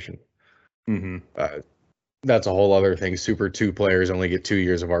arbitration. Mm-hmm. That's a whole other thing. Super 2 players only get 2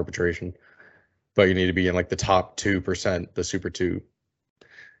 years of arbitration, but you need to be in the top 2%, the Super 2,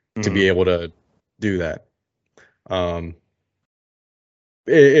 to be able to do that.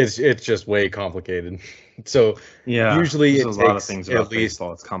 It's just way complicated. So usually it takes a lot of things about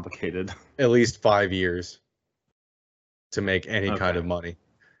baseball. It's complicated. At least 5 years to make any kind of money.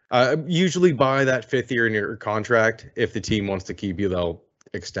 Usually by that 5th year in your contract, if the team wants to keep you, they'll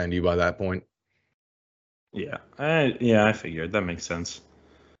extend you by that point. Yeah, I figured that makes sense.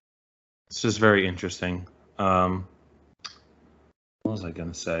 It's just very interesting. What was I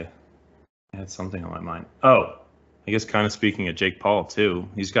gonna say? I had something on my mind. Oh, I guess kind of speaking of Jake Paul too.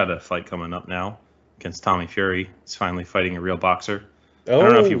 He's got a fight coming up now against Tommy Fury. He's finally fighting a real boxer. I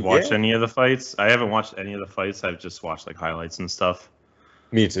don't know if you've watched any of the fights. I haven't watched any of the fights. I've just watched like highlights and stuff.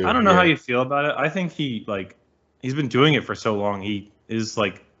 Me too. I don't know how you feel about it. I think he's been doing it for so long. He is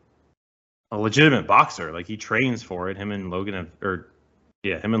like a legitimate boxer. Like he trains for it. Him and Logan have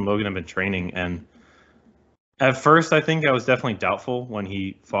been training. And at first, I think I was definitely doubtful when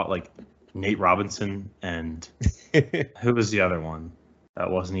he fought like Nate Robinson and who was the other one? That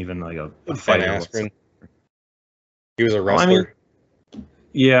wasn't even like a fighter. Ben Askren. He was a wrestler.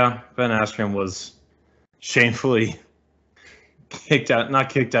 Yeah, Ben Askren was shamefully not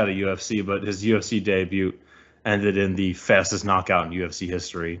kicked out of UFC, but his UFC debut ended in the fastest knockout in UFC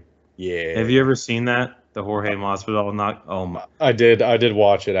history. Yeah. Have you ever seen that? The Jorge Masvidal knock? Oh my! I did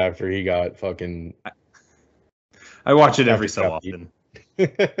watch it after he got fucking. I watch it every so often.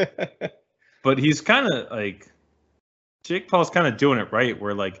 But he's kind of like Jake Paul's kind of doing it right,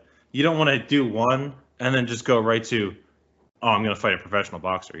 where like you don't want to do one and then just go right to, oh, I'm going to fight a professional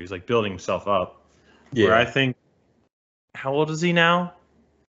boxer. He's like building himself up. Yeah. Where I think, how old is he now?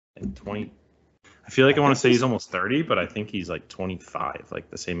 Like 20. I feel like I want to say he's almost 30, but I think he's like 25,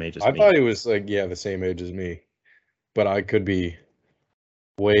 like the same age as me. I thought he was like, the same age as me, but I could be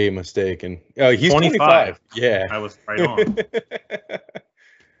way mistaken. Oh, he's 25. Yeah. I was right on.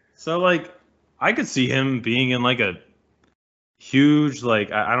 So like, I could see him being in like a huge,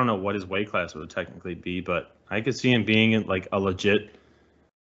 like, I don't know what his weight class would technically be, but I could see him being in like a legit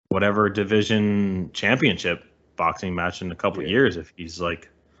whatever division championship boxing match in a couple of years if he's like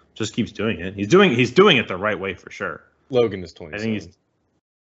just keeps doing it. He's doing it the right way for sure. Logan is 27. I think he's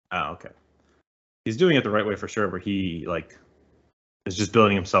okay. He's doing it the right way for sure, where he like is just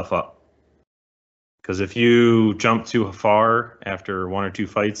building himself up. Because if you jump too far after one or two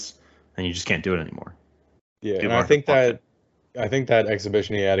fights, then you just can't do it anymore. Yeah, and I think that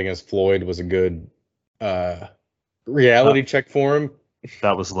exhibition he had against Floyd was a good reality check for him.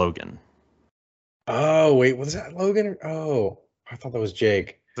 That was Logan. Oh wait, was that Logan? Oh, I thought that was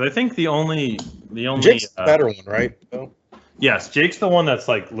Jake. I think the only Jake's the better one, right? Oh. Yes, Jake's the one that's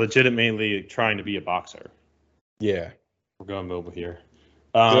like legitimately trying to be a boxer. Yeah, we're going over here.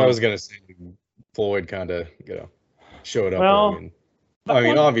 I was gonna say Floyd kind of showed up. Well, I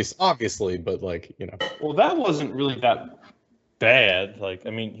mean, obviously, but like Well, that wasn't really that bad. Like, I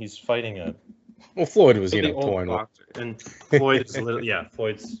mean, he's fighting a. Well, Floyd was toying boxer, and Floyd is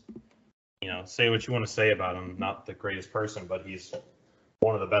Floyd's. Say what you want to say about him. Not the greatest person, but he's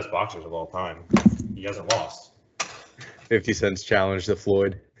one of the best boxers of all time. He hasn't lost. 50 Cent's challenge to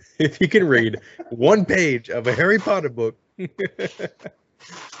Floyd. If you can read one page of a Harry Potter book,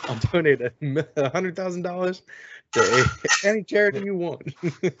 I'll donate $100,000 to any charity you want.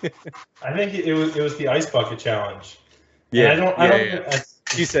 I think it was the ice bucket challenge. Yeah,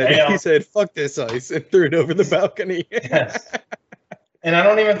 He said, "Fuck this ice," and threw it over the balcony. Yes. And I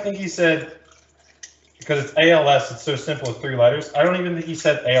don't even think he said, because it's ALS, it's so simple as 3 letters. I don't even think he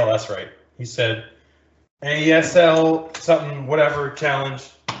said ALS right. He said ASL something whatever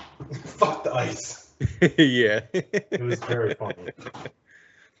challenge. Fuck the ice. Yeah. It was very funny.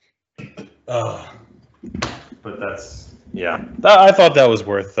 But that's I thought that was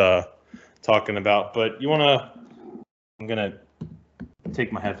worth talking about. But I'm gonna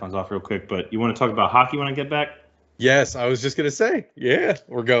take my headphones off real quick. But you want to talk about hockey when I get back? Yes, I was just gonna say. Yeah,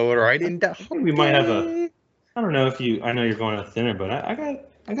 we're going right into hockey. We might have I don't know if I know you're going out to dinner, but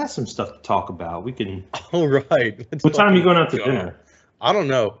I got some stuff to talk about. We can. All right. What time are you going out to dinner? I don't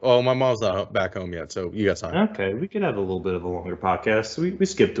know. Oh, my mom's not back home yet, so you got time. Okay, we could have a little bit of a longer podcast. We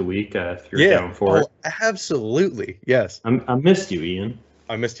skipped a week if you're down for it. Absolutely. Yes. I missed you, Ian.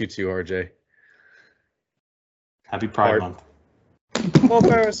 I missed you too, RJ. Happy Pride Month. Well,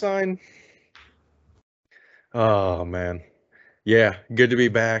 Parasign. Oh, man. Yeah, good to be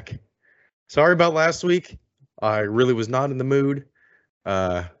back. Sorry about last week. I really was not in the mood.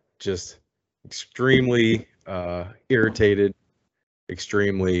 Just extremely irritated,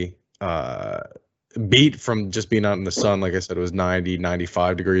 extremely beat from just being out in the sun. Like I said, it was 90,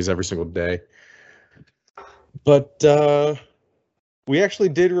 95 degrees every single day. But we actually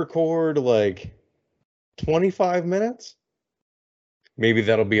did record like 25 minutes. Maybe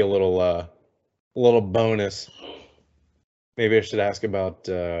that'll be a little bonus. Maybe I should ask about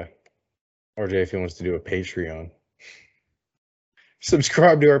RJ if he wants to do a Patreon.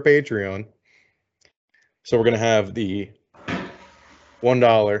 Subscribe to our Patreon. So we're going to have the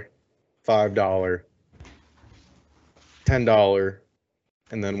 $1, $5, $10,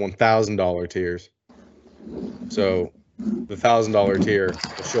 and then $1,000 tiers. So The $1,000 tier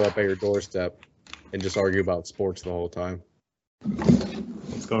will show up at your doorstep and just argue about sports the whole time.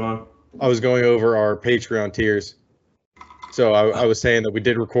 What's going on? I was going over our Patreon tiers. So I was saying that we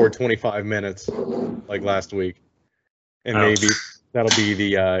did record 25 minutes like last week. And maybe that'll be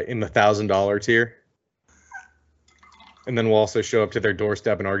the in the $1,000 tier. And then we'll also show up to their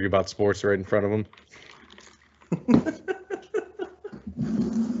doorstep and argue about sports right in front of them.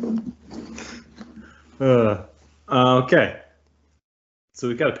 Okay. So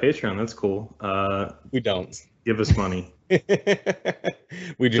we got a Patreon. That's cool. We don't. Give us money.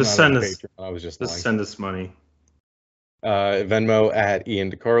 We do just not send have us. Patreon. I was just send us money. Venmo at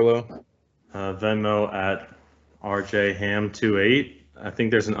Ian DiCarlo. Venmo at RJHam28. I think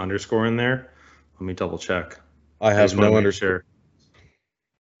there's an underscore in there. Let me double check. I have no underscore. Sure.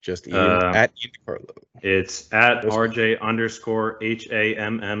 Just Ian at Ian DiCarlo. It's at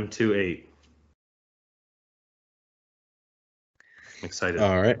RJ_HAMM28. I'm excited.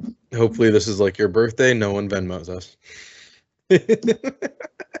 All right. Hopefully this is like your birthday. No one Venmos us.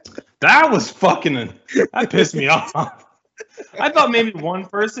 That was that pissed me off. I thought maybe one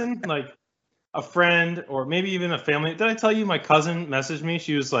person, like a friend or maybe even a family. Did I tell you my cousin messaged me?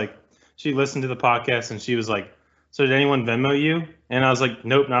 She was like, she listened to the podcast and she was like, so did anyone Venmo you? And I was like,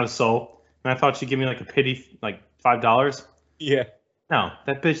 nope, not a soul. And I thought she'd give me like a pity, like $5. Yeah. No,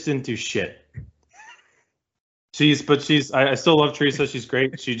 that bitch didn't do shit. I still love Teresa. She's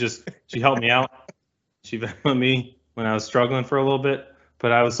great. She helped me out. She Venmoed me when I was struggling for a little bit.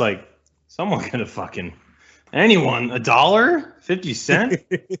 But I was like, someone could have anyone, $1, 50 cents.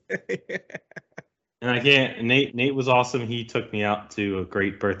 And I can't. Nate was awesome. He took me out to a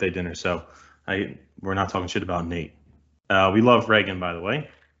great birthday dinner. So we're not talking shit about Nate. We love Reagan, by the way.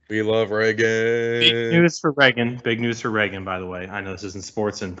 We love Reagan. Big news for Reagan. Big news for Reagan, by the way. I know this isn't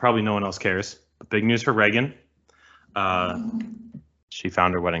sports and probably no one else cares. But big news for Reagan. She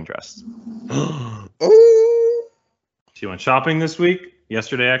found her wedding dress. Oh. She went shopping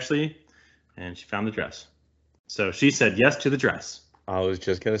yesterday actually, and she found the dress. So she said yes to the dress. I was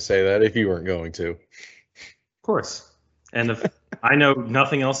just going to say that if you weren't going to. Of course. And I know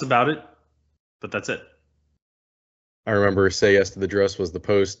nothing else about it, but that's it. I remember Say Yes to the Dress was the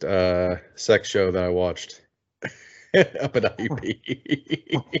post sex show that I watched up at IUP.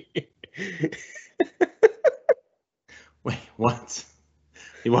 Wait, what?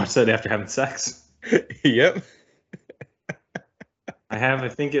 You watched that after having sex? Yep. I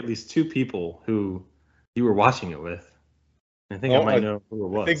think at least 2 people who you were watching it with. I think I might know who it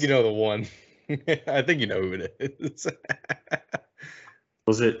was. I think you know the one. I think you know who it is.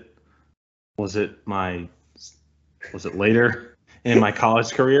 Was it later in my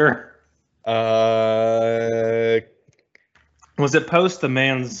college career? Was it post the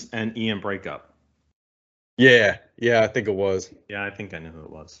Mans and Ian breakup? Yeah, I think it was. Yeah, I think I know who it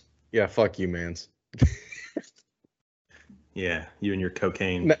was. Yeah, fuck you, Mans. Yeah, you and your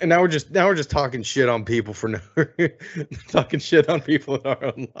cocaine. Now we're just talking shit on people for talking shit on people in our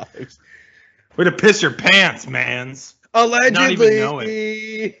own lives. Way to piss your pants, Mans. Allegedly. Not even know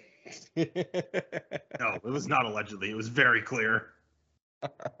it. No, it was not allegedly. It was very clear.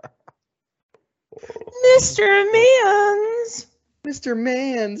 Mr. Mans. Mr.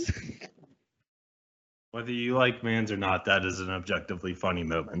 Mans. Whether you like Mans or not, that is an objectively funny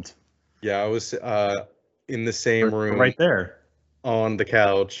moment. Yeah, I was in the same room. Right there. On the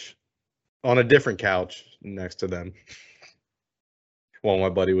couch. On a different couch next to them. While my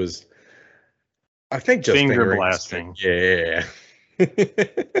buddy was, I think, just finger blasting. Yeah.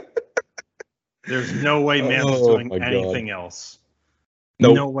 There's no way Mans was doing anything else.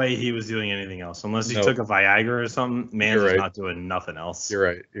 Nope. No way he was doing anything else. Unless he took a Viagra or something, Mans was not doing nothing else.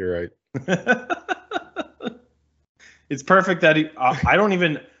 You're right. It's perfect that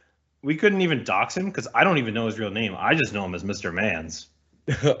we couldn't even dox him because I don't even know his real name. I just know him as Mr. Mans.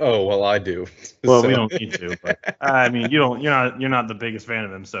 Oh, well, I do. Well, we don't need to, but I mean, you're not the biggest fan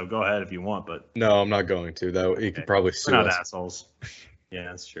of him, so go ahead if you want, but no, I'm not going to, though. He could probably sue us. We're not assholes. Yeah,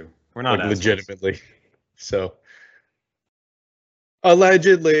 that's true. We're not assholes. Legitimately. So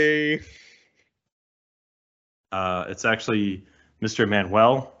allegedly. It's actually Mr.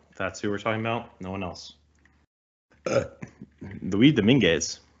 Manuel. That's who we're talking about. No one else. Luis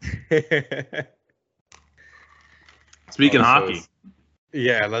Dominguez. Speaking of hockey.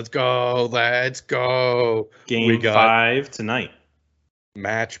 Yeah, let's go. Game 5 tonight.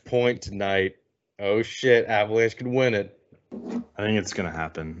 Match point tonight. Oh, shit. Avalanche could win it. I think it's going to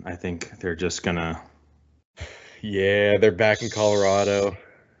happen. I think they're just going to. Yeah, they're back in Colorado.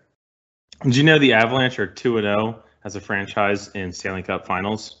 Did you know the Avalanche are 2-0 as a franchise in Stanley Cup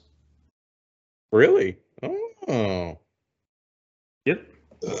Finals? Really? Oh. Yep.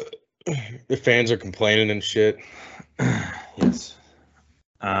 The fans are complaining and shit. Yes.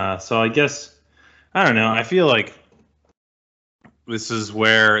 So I guess I don't know. I feel like this is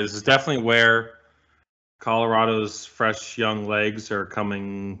definitely where Colorado's fresh young legs are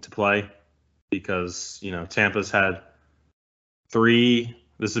coming to play, because Tampa's had 3.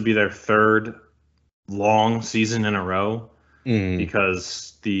 This would be their 3rd long season in a row,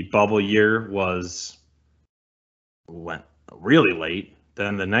 because the bubble year went really late.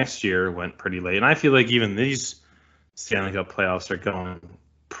 Then the next year went pretty late, and I feel like even these Stanley Cup playoffs are going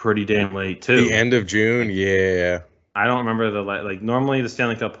pretty damn late too. The end of June, yeah. I don't remember normally the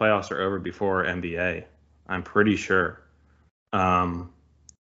Stanley Cup playoffs are over before NBA. I'm pretty sure. So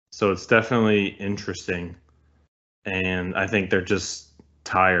it's definitely interesting, and I think they're just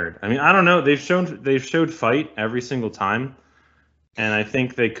tired. I mean, I don't know. They've showed fight every single time, and I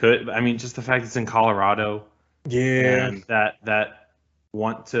think they could. I mean, just the fact it's in Colorado, and that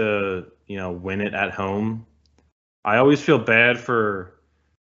want to win it at home. I always feel bad for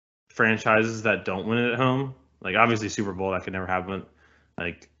franchises that don't win it at home. Like, obviously Super Bowl, that could never happen.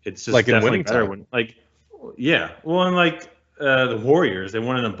 Like, it's just definitely better when, like, yeah. Well, and like the Warriors, they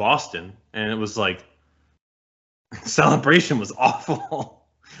won it in Boston, and it was like celebration was awful.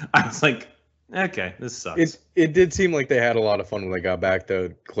 I was like, okay, this sucks. It did seem like they had a lot of fun when they got back, though.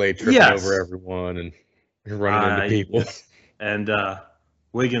 Clay tripping over everyone and running into people. Yes. And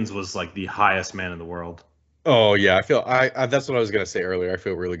Wiggins was like the highest man in the world. Oh yeah, I that's what I was gonna say earlier. I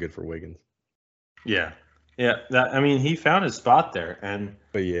feel really good for Wiggins. Yeah. I mean, he found his spot there,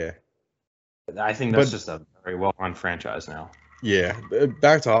 but yeah, I think that's just a very well-run franchise now. Yeah,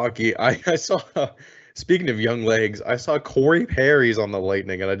 back to hockey. I saw. Speaking of young legs, I saw Corey Perry's on the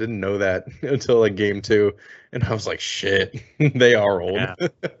Lightning, and I didn't know that until like game 2, and I was like, shit, they are old. Yeah.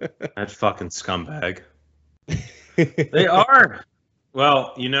 That fucking scumbag. They are.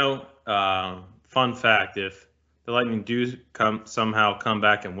 Well, fun fact: if the Lightning do somehow come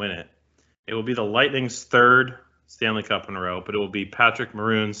back and win it, it will be the Lightning's 3rd Stanley Cup in a row, but it will be Patrick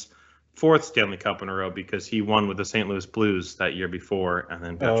Maroon's 4th Stanley Cup in a row, because he won with the St. Louis Blues that year before, and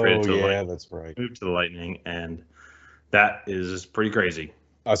then got traded to the Lightning. That's right. Moved to the Lightning, and that is pretty crazy.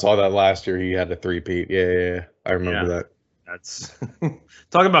 I saw that last year. He had a 3-peat. Yeah, I remember that. That's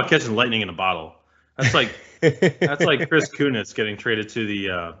talk about catching lightning in a bottle. That's like Chris Kunitz getting traded to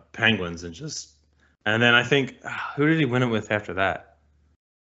the Penguins, and then I think who did he win it with after that?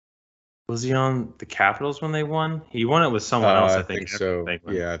 Was he on the Capitals when they won? He won it with someone else, I think. So.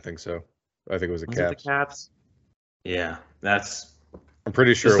 Yeah, I think so. I think it was the Caps. It the Caps? Yeah, that's. I'm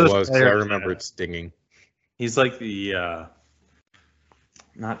pretty sure it was, because I remember it stinging. He's like the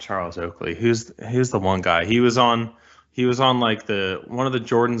not Charles Oakley. Who's the one guy? He was on like one of the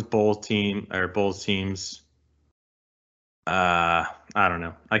Jordan's Bulls teams. I don't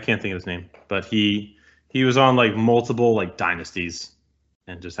know. I can't think of his name, but he was on like multiple like dynasties,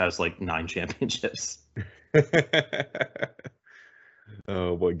 and just has like 9 championships.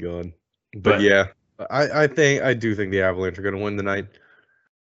 Oh my god! But yeah, I do think the Avalanche are going to win tonight.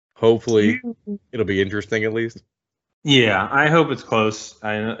 Hopefully, it'll be interesting at least. Yeah, I hope it's close.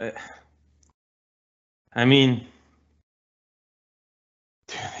 I mean,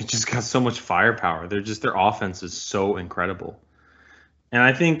 they just got so much firepower. Their offense is so incredible, and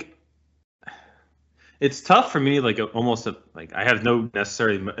I think it's tough for me. Like I have no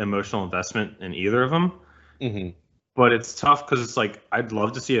necessary emotional investment in either of them. Mm-hmm. But it's tough because it's like I'd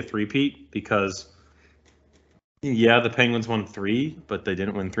love to see a 3-peat, because the Penguins won 3, but they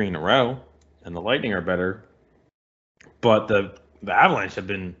didn't win 3 in a row, and the Lightning are better. But the Avalanche have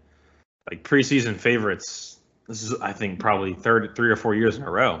been like preseason favorites. This is, I think, probably 3 or 4 years in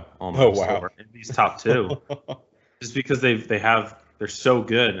a row. Almost. Oh wow! In these top 2, just because they're so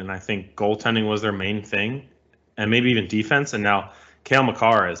good, and I think goaltending was their main thing, and maybe even defense. And now Cale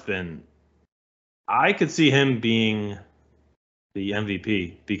Makar has been. I could see him being the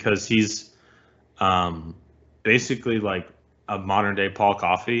MVP, because he's basically like a modern day Paul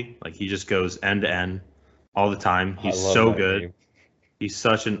Coffey. Like, he just goes end to end all the time. He's so good. Game. He's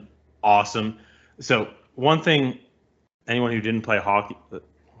such an awesome. So one thing, anyone who didn't play hockey,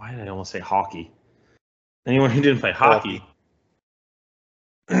 why did I almost say hockey? Anyone who didn't play hockey.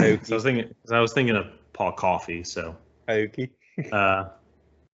 So I was thinking of Paul Coffey. So hockey.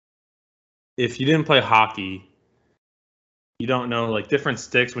 If you didn't play hockey, you don't know, like, different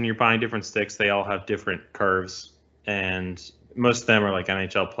sticks. When you're buying different sticks, they all have different curves, and most of them are like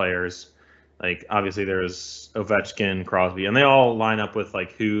NHL players. Like, obviously there's Ovechkin, Crosby, and they all line up with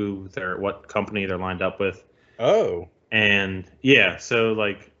like what company they're lined up with. Oh. And yeah, so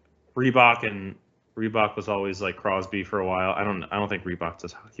like Reebok and Reebok was always like Crosby for a while. I don't think Reebok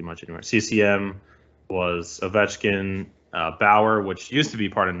does hockey much anymore. CCM was Ovechkin, Bauer, which used to be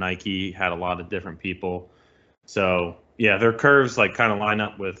part of Nike, had a lot of different people. So yeah, their curves like kind of line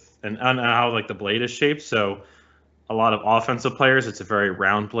up with and how like the blade is shaped. So a lot of offensive players, it's a very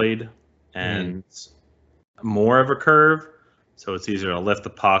round blade and more of a curve. So it's easier to lift the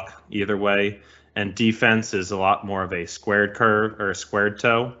puck either way. And defense is a lot more of a squared curve or a squared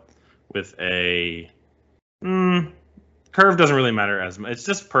toe with a curve doesn't really matter as much. It's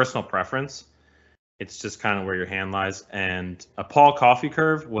just personal preference. It's just kind of where your hand lies. And a Paul Coffey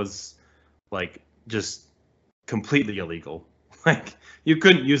curve was like just completely illegal. Like you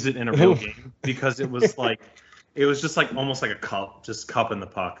couldn't use it in a real game because it was just like almost like a cup, just cupping the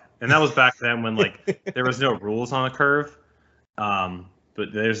puck. And that was back then when like there was no rules on a curve.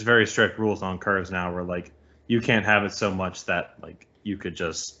 But there's very strict rules on curves now where like you can't have it so much that like you could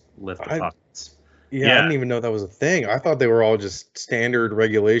just lift the pucks. Yeah, I didn't even know that was a thing. I thought they were all just standard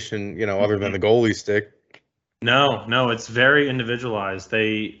regulation, other than the goalie stick. No, it's very individualized.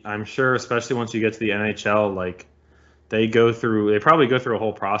 I'm sure, especially once you get to the NHL, like they probably go through a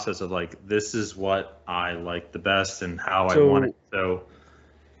whole process of like, this is what I like the best and how I want it. So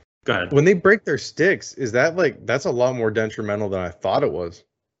go ahead. When they break their sticks, is that like, that's a lot more detrimental than I thought it was.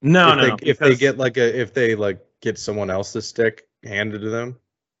 No, if they get someone else's stick handed to them,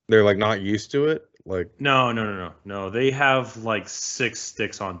 they're like not used to it. Like no. They have like 6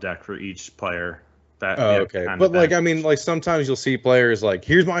 sticks on deck for each player. Okay. But like, I mean, like sometimes you'll see players like,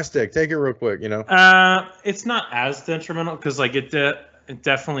 here's my stick, take it real quick, It's not as detrimental because like it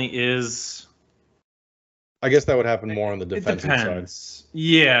definitely is. I guess that would happen more on the defensive side.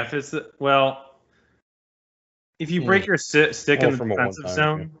 Yeah, if you break your stick in the defensive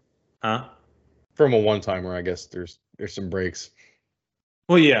zone, From a one-timer, I guess there's some breaks.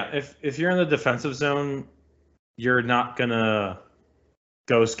 Well, yeah, if you're in the defensive zone, you're not gonna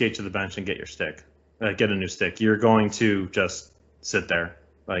go skate to the bench and get your stick, get a new stick. You're going to just sit there.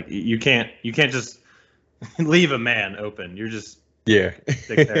 Like you can't just leave a man open. You're just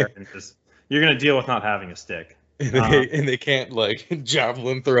stick there and just you're gonna deal with not having a stick. And they can't like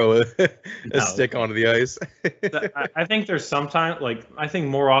javelin throw a stick onto the ice. I think there's sometimes I think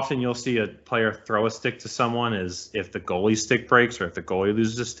more often you'll see a player throw a stick to someone is if the goalie stick breaks or if the goalie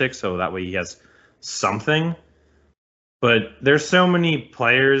loses a stick, so that way he has something. But there's so many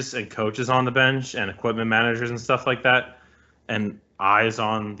players and coaches on the bench and equipment managers and stuff like that, and eyes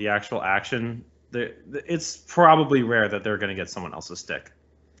on the actual action. It's probably rare that they're going to get someone else's stick.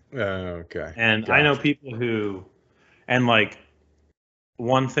 Okay. And gotcha. I know people who, and like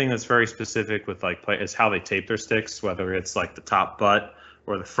one thing that's very specific with like play is how they tape their sticks, whether it's like the top butt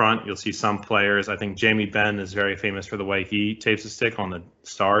or the front. You'll see some players. I think Jamie Benn is very famous for the way he tapes a stick on the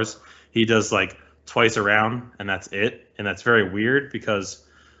Stars. He does like twice around and that's it. And that's very weird because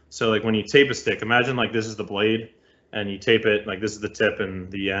so like when you tape a stick, imagine like this is the blade and you tape it like this is the tip and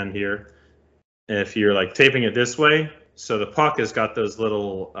the end here. And if you're like taping it this way, so the puck has got those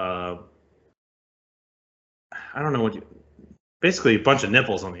little, I don't know basically a bunch of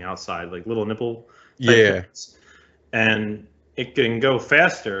nipples on the outside, like little nipple. Nipples. And it can go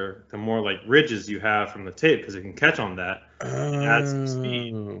faster the more like ridges you have from the tape because it can catch on that and add some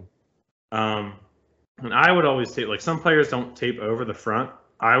speed. And I would always tape, like some players don't tape over the front.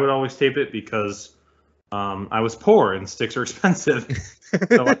 I would always tape it because I was poor and sticks are expensive.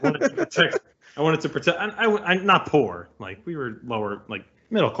 So I wanted to protect. I'm not poor. Like we were lower, like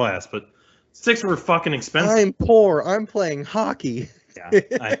middle class, but sticks were fucking expensive. I'm poor. I'm playing hockey.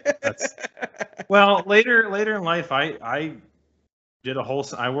 Yeah. Well, later in life, I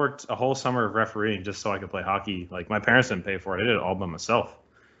worked a whole summer of refereeing just so I could play hockey. Like my parents didn't pay for it. I did it all by myself.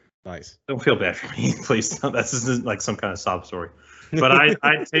 Nice. Don't feel bad for me, please. This isn't like some kind of sob story. But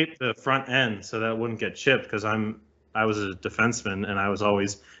I taped the front end so that it wouldn't get chipped because I was a defenseman and I was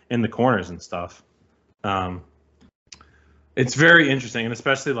always in the corners and stuff. It's very interesting, and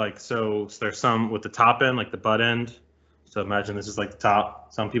especially like so there's some with the top end, like the butt end. So imagine this is like the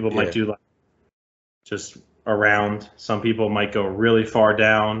top. Some people might do like just around. Some people might go really far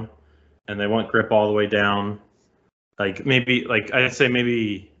down, and they won't grip all the way down. Like maybe like I'd say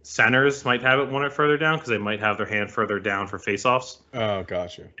maybe centers might have it further down because they might have their hand further down for faceoffs. Oh,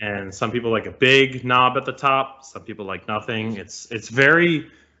 gotcha. And some people like a big knob at the top. Some people like nothing. It's very.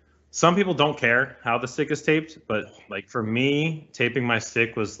 Some people don't care how the stick is taped, but like for me, taping my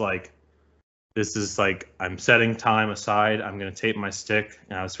stick was like, this is like I'm setting time aside. I'm gonna tape my stick,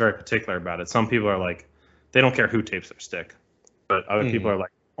 and I was very particular about it. Some people are like, they don't care who tapes their stick, but other people are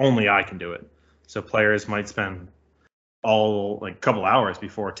like, only I can do it. So players might spend all like a couple hours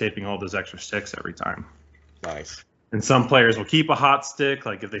before taping all those extra sticks every time. Nice. And some players will keep a hot stick.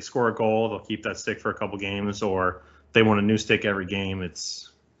 Like if they score a goal, they'll keep that stick for a couple games, or they want a new stick every game.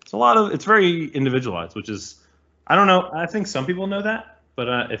 It's very individualized, which is, I don't know. I think some people know that,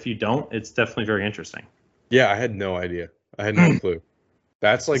 but if you don't, it's definitely very interesting. Yeah, I had no idea. I had no clue.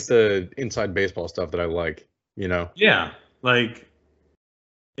 That's like the inside baseball stuff that I like, you know? Yeah. Like,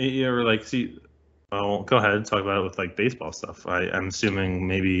 you ever like see, well, go ahead and talk about it with like baseball stuff. I'm assuming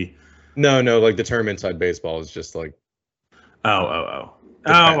maybe. No, like the term inside baseball is just like.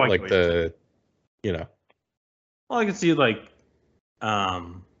 Like the, you know. Well, I can see like,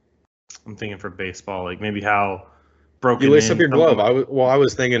 I'm thinking for baseball, like maybe how broken. You lace up your glove. I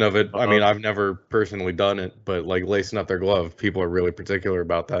was thinking of it. I mean, I've never personally done it, but like lacing up their glove, people are really particular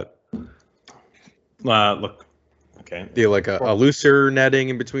about that. Look. Okay. Yeah, like a looser netting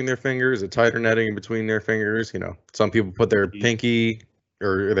in between their fingers, a tighter netting in between their fingers. You know, some people put their pinky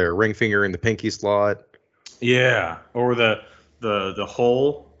or their ring finger in the pinky slot. Yeah, or the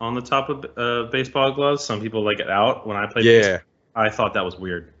hole on the top of baseball gloves. Some people like it out. When I played, baseball, I thought that was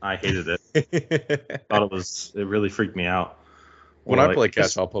weird. I hated it. It really freaked me out. When I play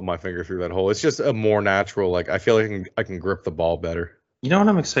catch, I'll put my finger through that hole. It's just a more natural. Like I feel like I can grip the ball better. You know what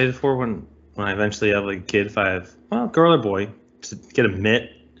I'm excited for when I eventually have like a kid, if I have, well, girl or boy, to get a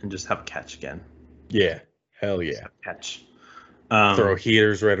mitt and just have a catch again. Yeah, hell yeah. Catch. Throw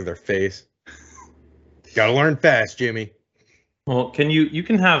heaters right in their face. Gotta learn fast, Jimmy. Well, can you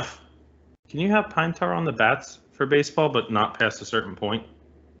have pine tar on the bats for baseball, but not past a certain point?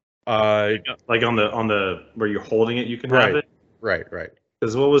 Like on the where you're holding it, you can have it. Right.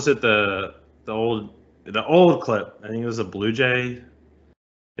 Because what was it? The old clip. I think it was a Blue Jay.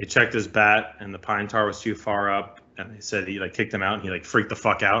 They checked his bat, and the pine tar was too far up, and they said he like kicked him out, and he like freaked the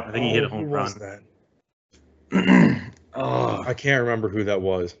fuck out. I think he hit a home run. Oh, I can't remember who that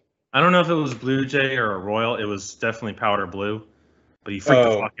was. I don't know if it was Blue Jay or a Royal. It was definitely powder blue, but he freaked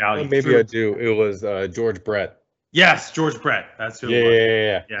the fuck out. Maybe I do. It was George Brett. Yes, George Brett. That's who it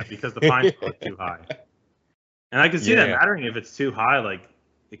was. Yeah, because the pine tar was too high. And I can see that mattering if it's too high. Like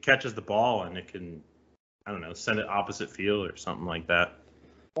it catches the ball and it can, I don't know, send it opposite field or something like that.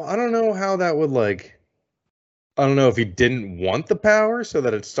 Well, I don't know how that would like. I don't know if he didn't want the power, so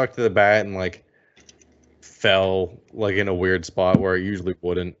that it stuck to the bat and like fell like in a weird spot where it usually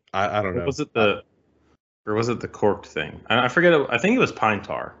wouldn't. I don't know. Was it the corked thing? I forget. I think it was pine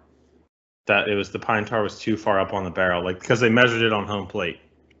tar. That it was the pine tar was too far up on the barrel, like because they measured it on home plate.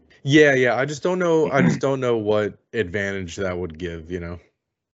 Yeah. I just don't know. I just don't know what advantage that would give. You know.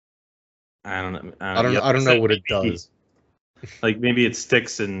 I don't know. I don't know what it does. Like maybe it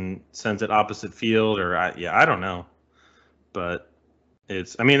sticks and sends it opposite field, or I don't know. But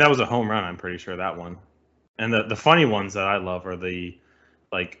I mean, that was a home run. I'm pretty sure that one. And the funny ones that I love are the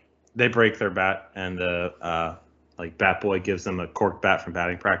like they break their bat and the like bat boy gives them a corked bat from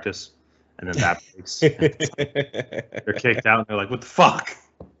batting practice, and then that breaks. They're kicked out and they're like, "What the fuck?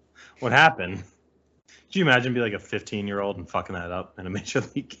 What happened?" Could you imagine being like a 15-year-old and fucking that up in a major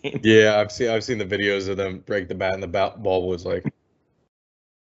league game? Yeah, I've seen the videos of them break the bat and the ball was like.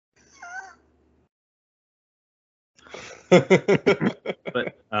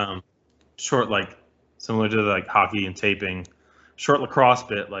 But short, like similar to like hockey and taping, short lacrosse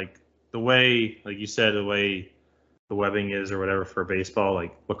bit, like the way, like you said, the way the webbing is or whatever for baseball,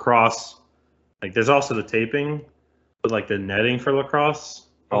 like lacrosse, like there's also the taping, but like the netting for lacrosse,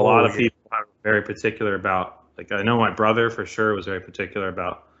 a lot of people are very particular about. Like I know my brother for sure was very particular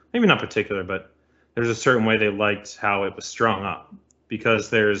about. Maybe not particular, but there's a certain way they liked how it was strung up because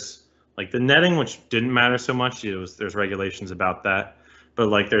there's like the netting, which didn't matter so much. There's regulations about that, but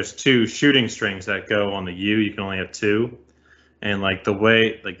like there's 2 shooting strings that go on the U. You can only have 2, and like the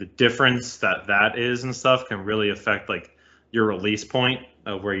way, like the difference that is and stuff can really affect like your release point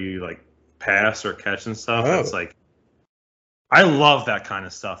of where you like pass or catch and stuff. Oh. It's like I love that kind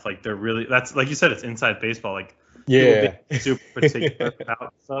of stuff. Like that's like you said, it's inside baseball. Like super particular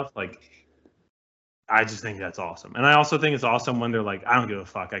about stuff. Like I just think that's awesome. And I also think it's awesome when they're like, I don't give a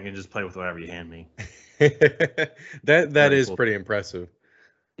fuck. I can just play with whatever you hand me. that is cool. Pretty impressive.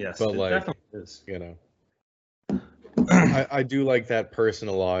 Yes, but it definitely is. You know, I do like that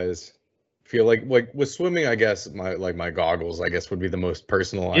personalized feel. Like with swimming, I guess my goggles, I guess, would be the most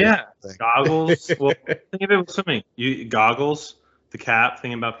personalized. Yeah, thing. Goggles. Well, think of it with swimming. Goggles, the cap.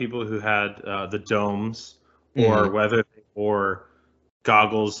 Thinking about people who had the domes, or whether they wore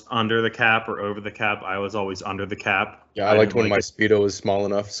goggles under the cap or over the cap. I was always under the cap. Yeah, I liked when my Speedo was small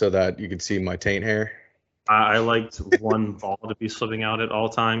enough so that you could see my taint hair. I liked one ball to be slipping out at all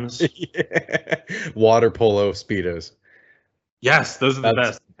times. Yeah. Water polo Speedos. Yes, those are the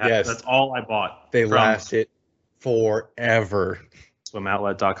best. Yes. That's all I bought. They lasted forever.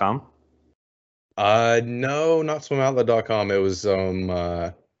 Swimoutlet.com? No, not swimoutlet.com. It was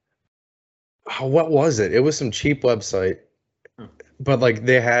what was it? It was some cheap website. But like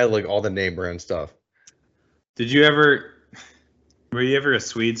they had like all the name brand stuff. Were you ever a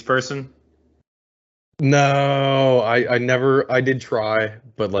Swedes person? No, I never. I did try,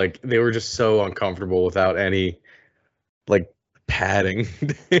 but like they were just so uncomfortable without any like padding.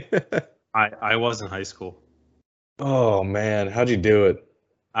 I was in high school. Oh man, how'd you do it?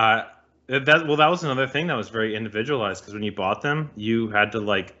 That was another thing that was very individualized, because when you bought them, you had to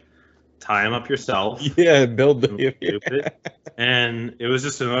like tie them up yourself. Yeah, build them. And it was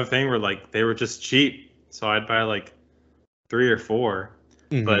just another thing where like they were just cheap, so I'd buy like 3 or 4.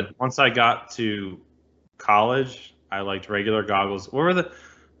 Mm-hmm. But once I got to college, I liked regular goggles. Were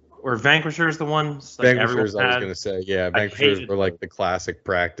Vanquishers the ones? Like Vanquishers, I was gonna say, yeah. Vanquishers were like the classic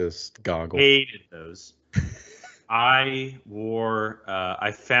practice goggles. Hated those. I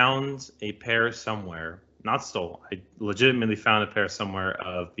found a pair somewhere, not stole. I legitimately found a pair somewhere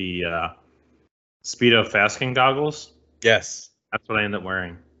of the Speedo Fasking goggles. Yes, that's what I ended up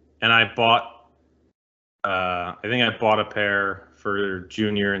wearing, and I bought. I think I bought a pair for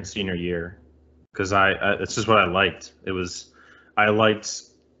junior and senior year, because it's just what I liked. I liked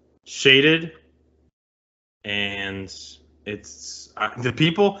shaded, and it's the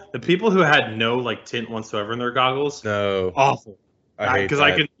people who had no like tint whatsoever in their goggles. No, awful. Because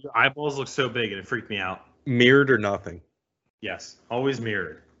your eyeballs look so big and it freaked me out. Mirrored or nothing. Yes, always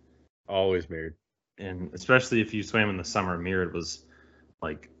mirrored. Always mirrored. And especially if you swam in the summer, mirrored was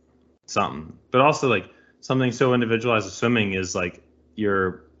like something. But also like something so individualized as swimming is like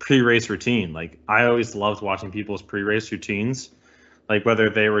your pre-race routine. Like I always loved watching people's pre-race routines, like whether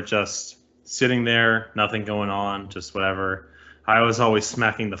they were just sitting there, nothing going on, just whatever. I was always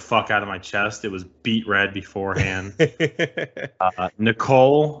smacking the fuck out of my chest. It was beet red beforehand.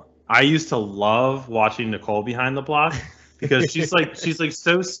 Nicole, I used to love watching Nicole behind the block, because she's like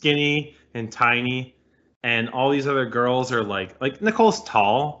so skinny and tiny, and all these other girls are like Nicole's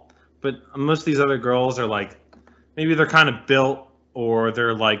tall, but most of these other girls are like, maybe they're kind of built or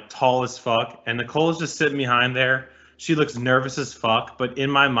they're like tall as fuck, and Nicole's just sitting behind there. She looks nervous as fuck, but in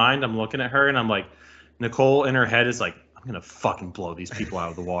my mind, I'm looking at her and I'm like, Nicole in her head is like, I'm gonna fucking blow these people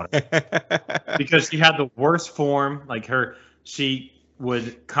out of the water, because she had the worst form. Like she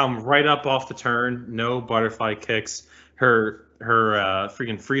would come right up off the turn, no butterfly kicks. Her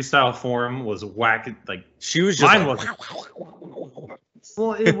freaking freestyle form was whack. Like she was just mine wasn't.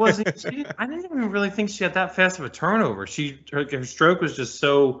 Well, it wasn't. I didn't even really think she had that fast of a turnover. Her stroke was just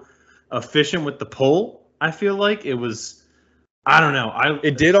so efficient with the pull. I feel like it was. I don't know.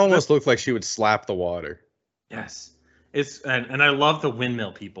 It did almost look like she would slap the water. Yes, and I love the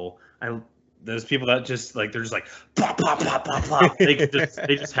windmill people. Those people that just like they're just like plop plop plop plop plop. they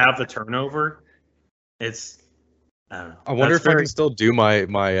just have the turnover. It's. I don't know. I wonder if I can still do my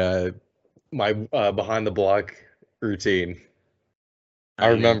behind the block routine. I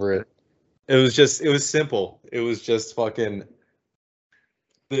remember it. It was simple. It was just fucking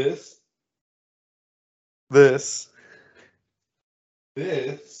this. I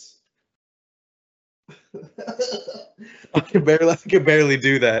could barely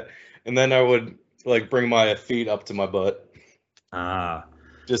do that, and then I would like bring my feet up to my butt.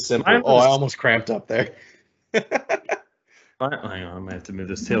 Just simple. I almost cramped up there. Hang on, I might have to move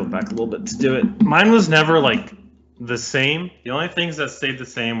this table back a little bit to do it. Mine was never like the same. The only things that stayed the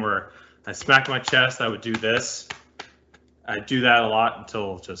same were I smacked my chest, I would do this. I'd do that a lot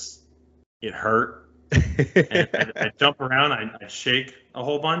until just it hurt. And I'd jump around, I'd shake a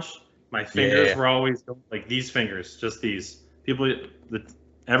whole bunch. My fingers were always like these fingers, just these.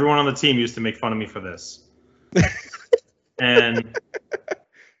 Everyone on the team used to make fun of me for this. And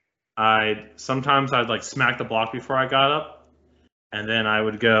sometimes I'd like smack the block before I got up. And then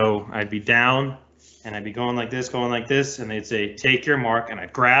I'd be down, and I'd be going like this, and they'd say, take your mark, and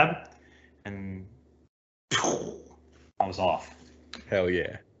I'd grab, and I was off. Hell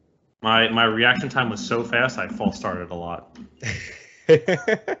yeah. My reaction time was so fast, I false started a lot. Did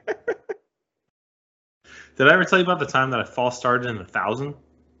I ever tell you about the time that I false started in 1,000?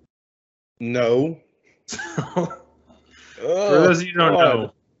 No. For those of you who don't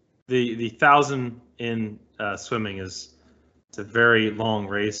know, the 1,000 in swimming it's a very long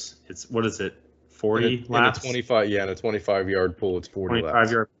race. It's, what is it, 40 laps? In a 25-yard pool, it's 40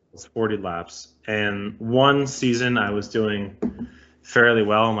 laps. 25-yard pool, it's 40 laps. And one season I was doing fairly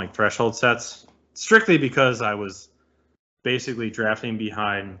well in like threshold sets, strictly because I was basically drafting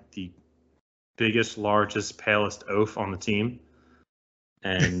behind the biggest, largest, palest oaf on the team.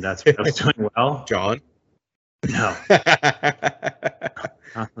 and that's what I was doing well. John? No.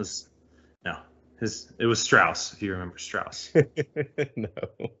 It was Strauss, if you remember Strauss.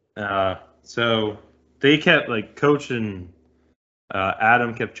 No. So they kept, like, Coach and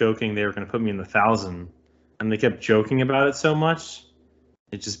Adam kept joking they were going to put me in the 1,000, and they kept joking about it so much,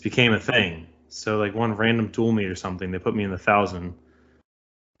 it just became a thing. So, like, one random dual meet or something, they put me in the 1,000,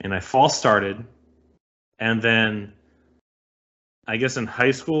 and I false started, and then I guess in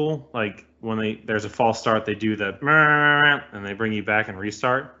high school, like, when there's a false start, they do the and they bring you back and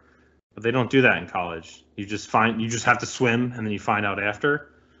restart. But they don't do that in college. You just have to swim, and then you find out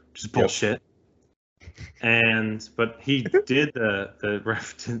after, which is bullshit. Yep. But he did the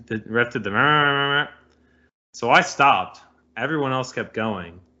ref did the so I stopped. Everyone else kept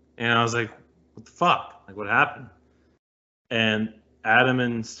going, and I was like, "What the fuck? Like, what happened?" And Adam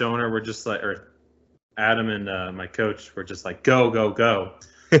and Stoner were just like, or Adam and my coach were just like, "Go, go, go."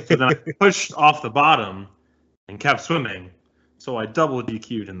 So then I pushed off the bottom and kept swimming. So I double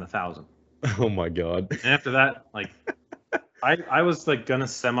DQ'd in the 1,000. Oh my god! And after that, like, I was like gonna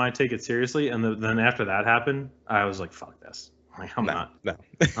semi take it seriously, and then after that happened, I was like, "Fuck this! Like, I'm not." No.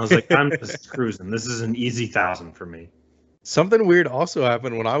 I was like, "I'm just cruising. This is an easy 1,000 for me." Something weird also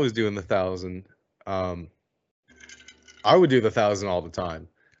happened when I was doing the 1,000. I would do the 1,000 all the time.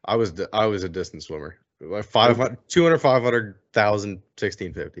 I was a distance swimmer. Like 500, 200, 500, 1,000,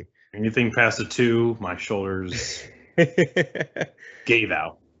 1650. Anything past a 2, my shoulders gave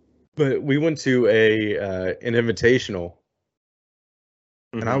out. But we went to an invitational,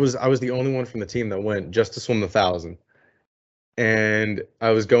 and I was the only one from the team that went just to swim the 1,000. And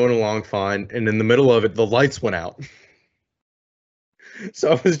I was going along fine, and in the middle of it, the lights went out.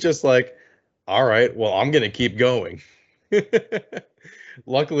 So I was just like, all right, well, I'm gonna keep going.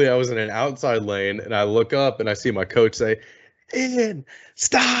 Luckily, I was in an outside lane, and I look up and I see my coach say, "Ian,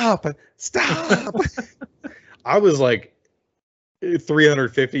 stop, stop." I was like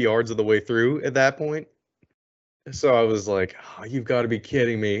 350 yards of the way through at that point. So I was like, oh, you've got to be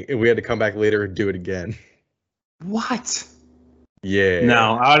kidding me. And we had to come back later and do it again. What? Yeah.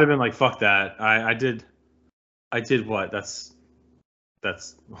 No, I would have been like, fuck that. I did what? That's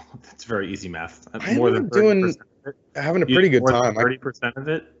very easy math. More than 30%. Having a pretty good time. 30% of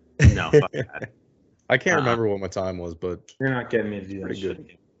it? No, fuck that. I can't remember what my time was, but you're not getting me to do that shit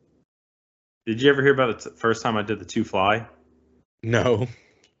again. Did you ever hear about the first time I did the 2 fly? No.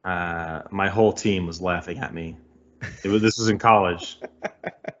 My whole team was laughing at me. This was in college.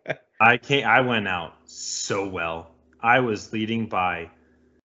 I went out so well. I was leading by,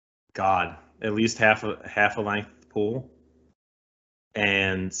 God, at least half a length of the pool,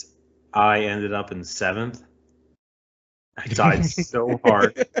 and I ended up in 7th. I died so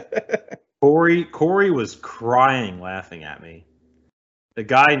hard. Corey was crying, laughing at me. The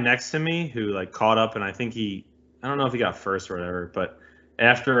guy next to me who, like, caught up, and I don't know if he got first or whatever, but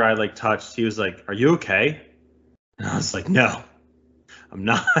after I, like, touched, he was like, "Are you okay?" And I was like, "No, I'm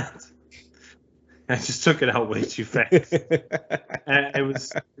not." I just took it out way too fast. And it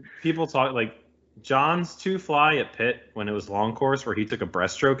was, people talk, like, John's 2 fly at Pitt when it was long course where he took a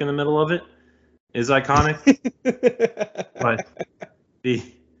breaststroke in the middle of it is iconic. But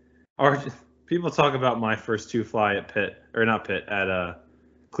people talk about my first 2 fly at Pitt, or not Pitt, at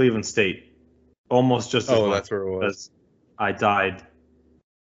Cleveland State, almost just as much. That's where it was. I died,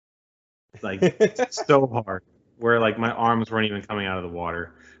 like, so hard, where, like, my arms weren't even coming out of the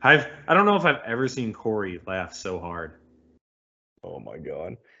water. I don't know if I've ever seen Corey laugh so hard. Oh my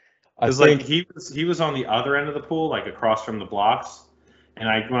god! Because, like, he was on the other end of the pool, like, across from the blocks, and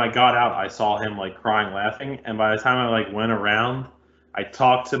when I got out, I saw him, like, crying, laughing, and by the time I, like, went around, I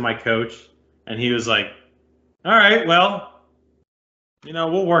talked to my coach, and he was like, "All right, well,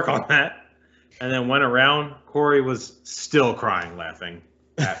 we'll work on that." And then went around, Corey was still crying, laughing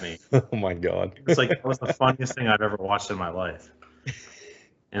at me. Oh my god! It's like, that was the funniest thing I've ever watched in my life.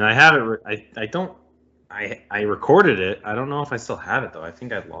 And I have it. I recorded it. I don't know if I still have it though. I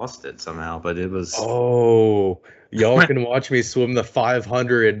think I lost it somehow, but it was. Oh, y'all can watch me swim the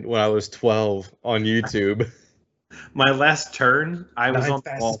 500 when I was 12 on YouTube. My last turn, I was on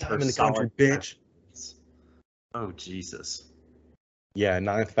the wall time in the country, bitch. Oh Jesus. Yeah,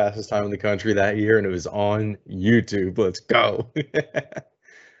 9th fastest time in the country that year, and it was on YouTube. Let's go.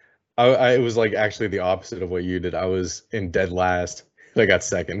 I was like actually the opposite of what you did. I was in dead last. I got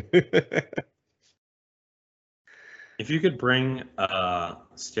 2nd. If you could bring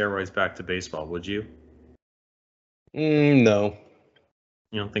steroids back to baseball, would you? No.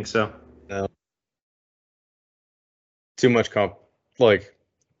 You don't think so? No. Too much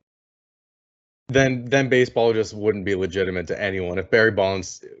then baseball just wouldn't be legitimate to anyone. If Barry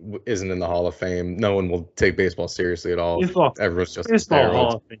Bonds isn't in the Hall of Fame, no one will take baseball seriously at all. Everyone's just baseball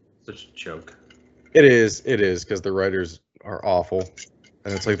Hall of Fame is such a joke. It is because the writers are awful,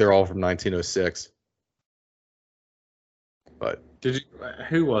 and it's like they're all from 1906. But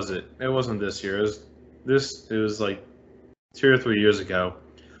who was it? It wasn't this year. It was like 2 or 3 years ago.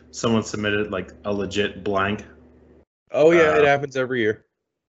 Someone submitted like a legit blank. Oh yeah, it happens every year.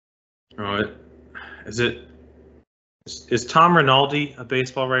 Oh, is Tom Rinaldi a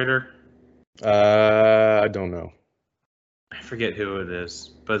baseball writer? I don't know. I forget who it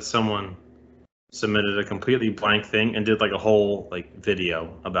is, but someone submitted a completely blank thing and did like a whole like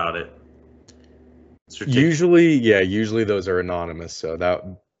video about it. Usually those are anonymous. So that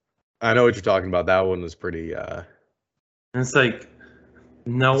I know what you're talking about. That one was pretty. And it's like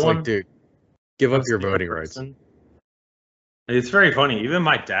one. Like, dude, give up your voting rights. It's very funny. Even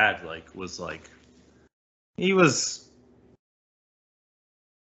my dad was like, he was.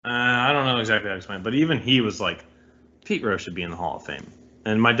 I don't know exactly how to explain it, but even he was like, Pete Rose should be in the Hall of Fame.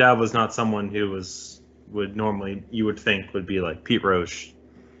 And my dad was not someone who would normally you would think would be like Pete Rose.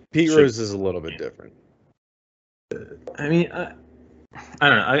 Pete Rose is a little bit different. I mean, I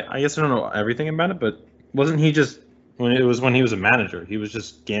don't know. I guess I don't know everything about it, but wasn't he just when he was a manager, he was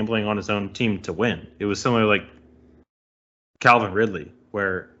just gambling on his own team to win? It was similar like Calvin Ridley,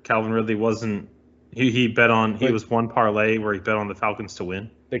 where Calvin Ridley wasn't. He bet on. He was one parlay where he bet on the Falcons to win.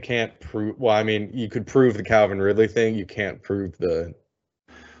 They can't prove. Well, I mean, you could prove the Calvin Ridley thing. You can't prove the.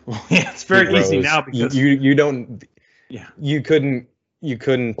 Well, yeah, it's very easy now because you don't. Yeah. You couldn't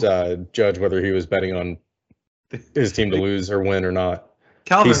judge whether he was betting on his team to lose or win or not.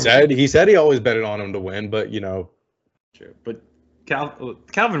 He said he always betted on him to win, but True, but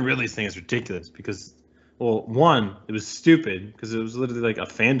Calvin Ridley's thing is ridiculous because. Well, one, it was stupid because it was literally like a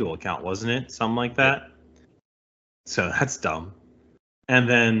FanDuel account, wasn't it? Something like that. So that's dumb. And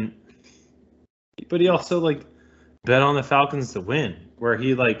then, but he also like bet on the Falcons to win, where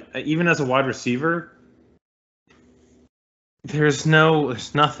he like even as a wide receiver, there's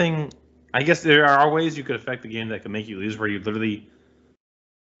nothing. I guess there are ways you could affect the game that could make you lose, where you literally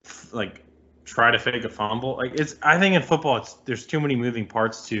like try to fake a fumble. Like I think in football, there's too many moving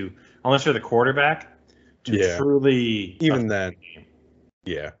parts to unless you're the quarterback. Truly, even then,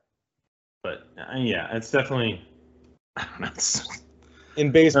 yeah. But it's definitely. I don't know.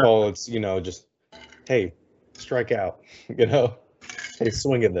 In baseball, it's just hey, strike out. Hey,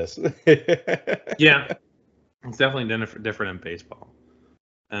 swing at this. Yeah, it's definitely different in baseball.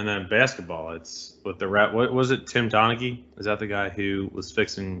 And then basketball, it's with the ref. What was it? Tim Donaghy? Is that the guy who was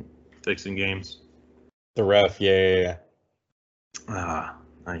fixing games? The ref, yeah. Ah,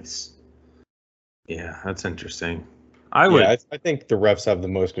 nice. Yeah, that's interesting. I think the refs have the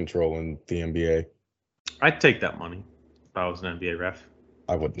most control in the NBA. I'd take that money if I was an NBA ref.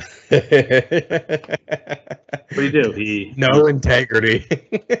 I wouldn't. What do you do? No integrity.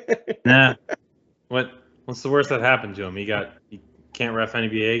 Nah. What's the worst that happened to him? He can't ref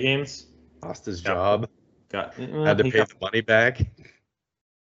NBA games. Lost his job. Had to pay the money back.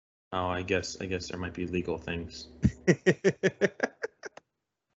 Oh, I guess there might be legal things.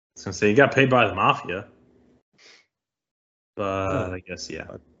 I was gonna say he got paid by the mafia, but I guess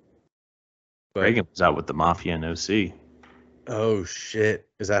But Reagan was out with the mafia in OC. Oh shit!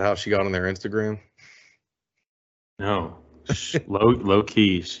 Is that how she got on their Instagram? No, low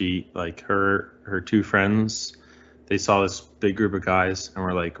key. She like her two friends. They saw this big group of guys and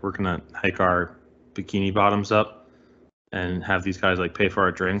were like, "We're gonna hike our bikini bottoms up and have these guys like pay for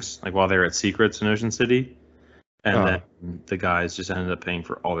our drinks, like while they were at Secrets in Ocean City." And then the guys just ended up paying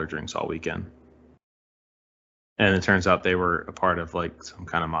for all their drinks all weekend. And it turns out they were a part of like some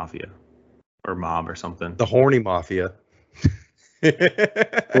kind of mafia or mob or something. The horny mafia.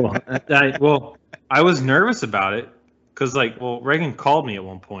 Well, I was nervous about it because Reagan called me at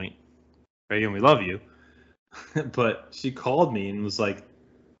one point. Reagan, we love you. But she called me and was like,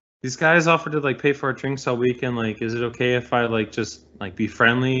 these guys offered to like pay for our drinks all weekend. Like, is it okay if I like just like be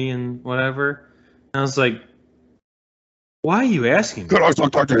friendly and whatever? And I was like, why are you asking me? Can I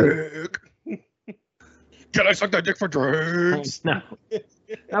suck that dick? Can I suck that dick for drinks? No,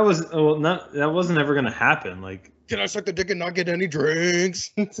 that wasn't ever gonna happen. Like, can I suck the dick and not get any drinks?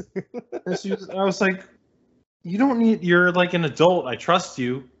 I was like, you don't need. You're like an adult. I trust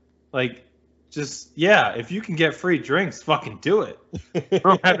you. Like, just if you can get free drinks, fucking do it. I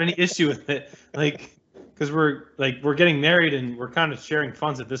don't have any issue with it. Like, because we're getting married and we're kind of sharing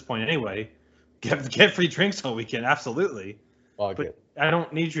funds at this point anyway. Get free drinks all weekend, absolutely. But I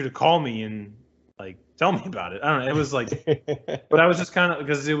don't need you to call me and like tell me about it. I don't know. It was like, but I was just kind of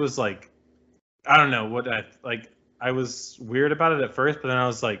because it was like I don't know what I was weird about it at first, but then I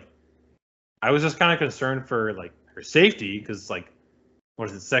was like, I was just kind of concerned for like her safety because like, what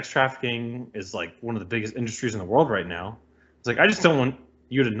is it? Sex trafficking is like one of the biggest industries in the world right now. It's like I just don't want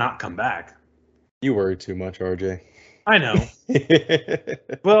you to not come back. You worry too much, RJ. I know.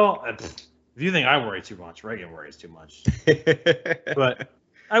 Well, if you think I worry too much, Reagan worries too much. But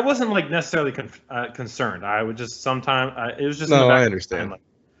I wasn't like necessarily concerned. I would just sometimes it was just no, I understand.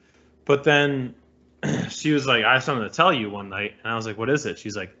 But then she was like, "I have something to tell you" one night, and I was like, "What is it?"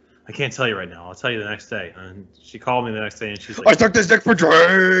 She's like, "I can't tell you right now. I'll tell you the next day." And she called me the next day, and she's like, "I took this dick for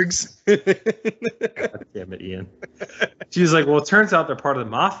drugs." God damn it, Ian. She's like, "Well, it turns out they're part of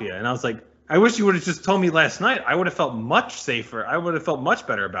the mafia," and I was like, I wish you would have just told me last night. I would have felt much safer. I would have felt much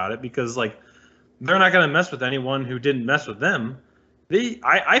better about it because, like, they're not going to mess with anyone who didn't mess with them.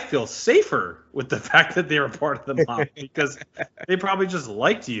 I feel safer with the fact that they were part of the mob because they probably just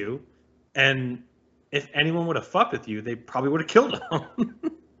liked you. And if anyone would have fucked with you, they probably would have killed them.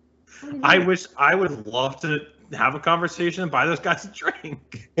 I wish I would love to have a conversation and buy those guys a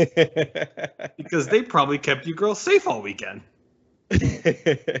drink because they probably kept you girls safe all weekend.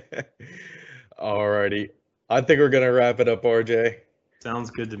 Alrighty. I think we're going to wrap it up, RJ.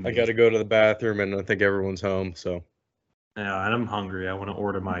 Sounds good to me. I got to go to the bathroom, and I think everyone's home, so. Yeah, and I'm hungry. I want to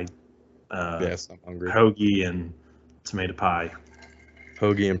order my yes, I'm hungry. hoagie and tomato pie.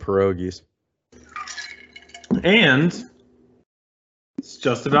 Hoagie and pierogis. And it's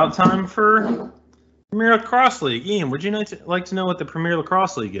just about time for Premier Lacrosse League. Ian, would you like to know what the Premier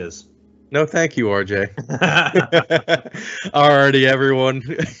Lacrosse League is? No, thank you, RJ. Alrighty, everyone.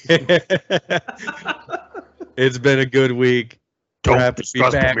 It's been a good week. Don't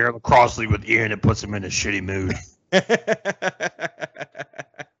discuss Premier Lacrosse League with Ian. It puts him in a shitty mood.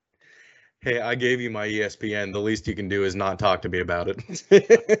 Hey, I gave you my ESPN. The least you can do is not talk to me about it.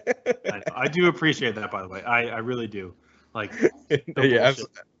 I do appreciate that, by the way. I really do. Like, yeah,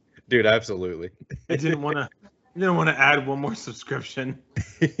 dude, absolutely. I didn't want to add one more subscription.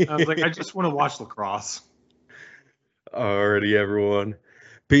 I was like, I just want to watch lacrosse. Alrighty, everyone.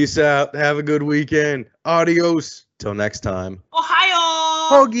 Peace out. Have a good weekend. Adios. Till next time.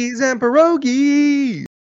 Ohio! Hoagies and Pierogis.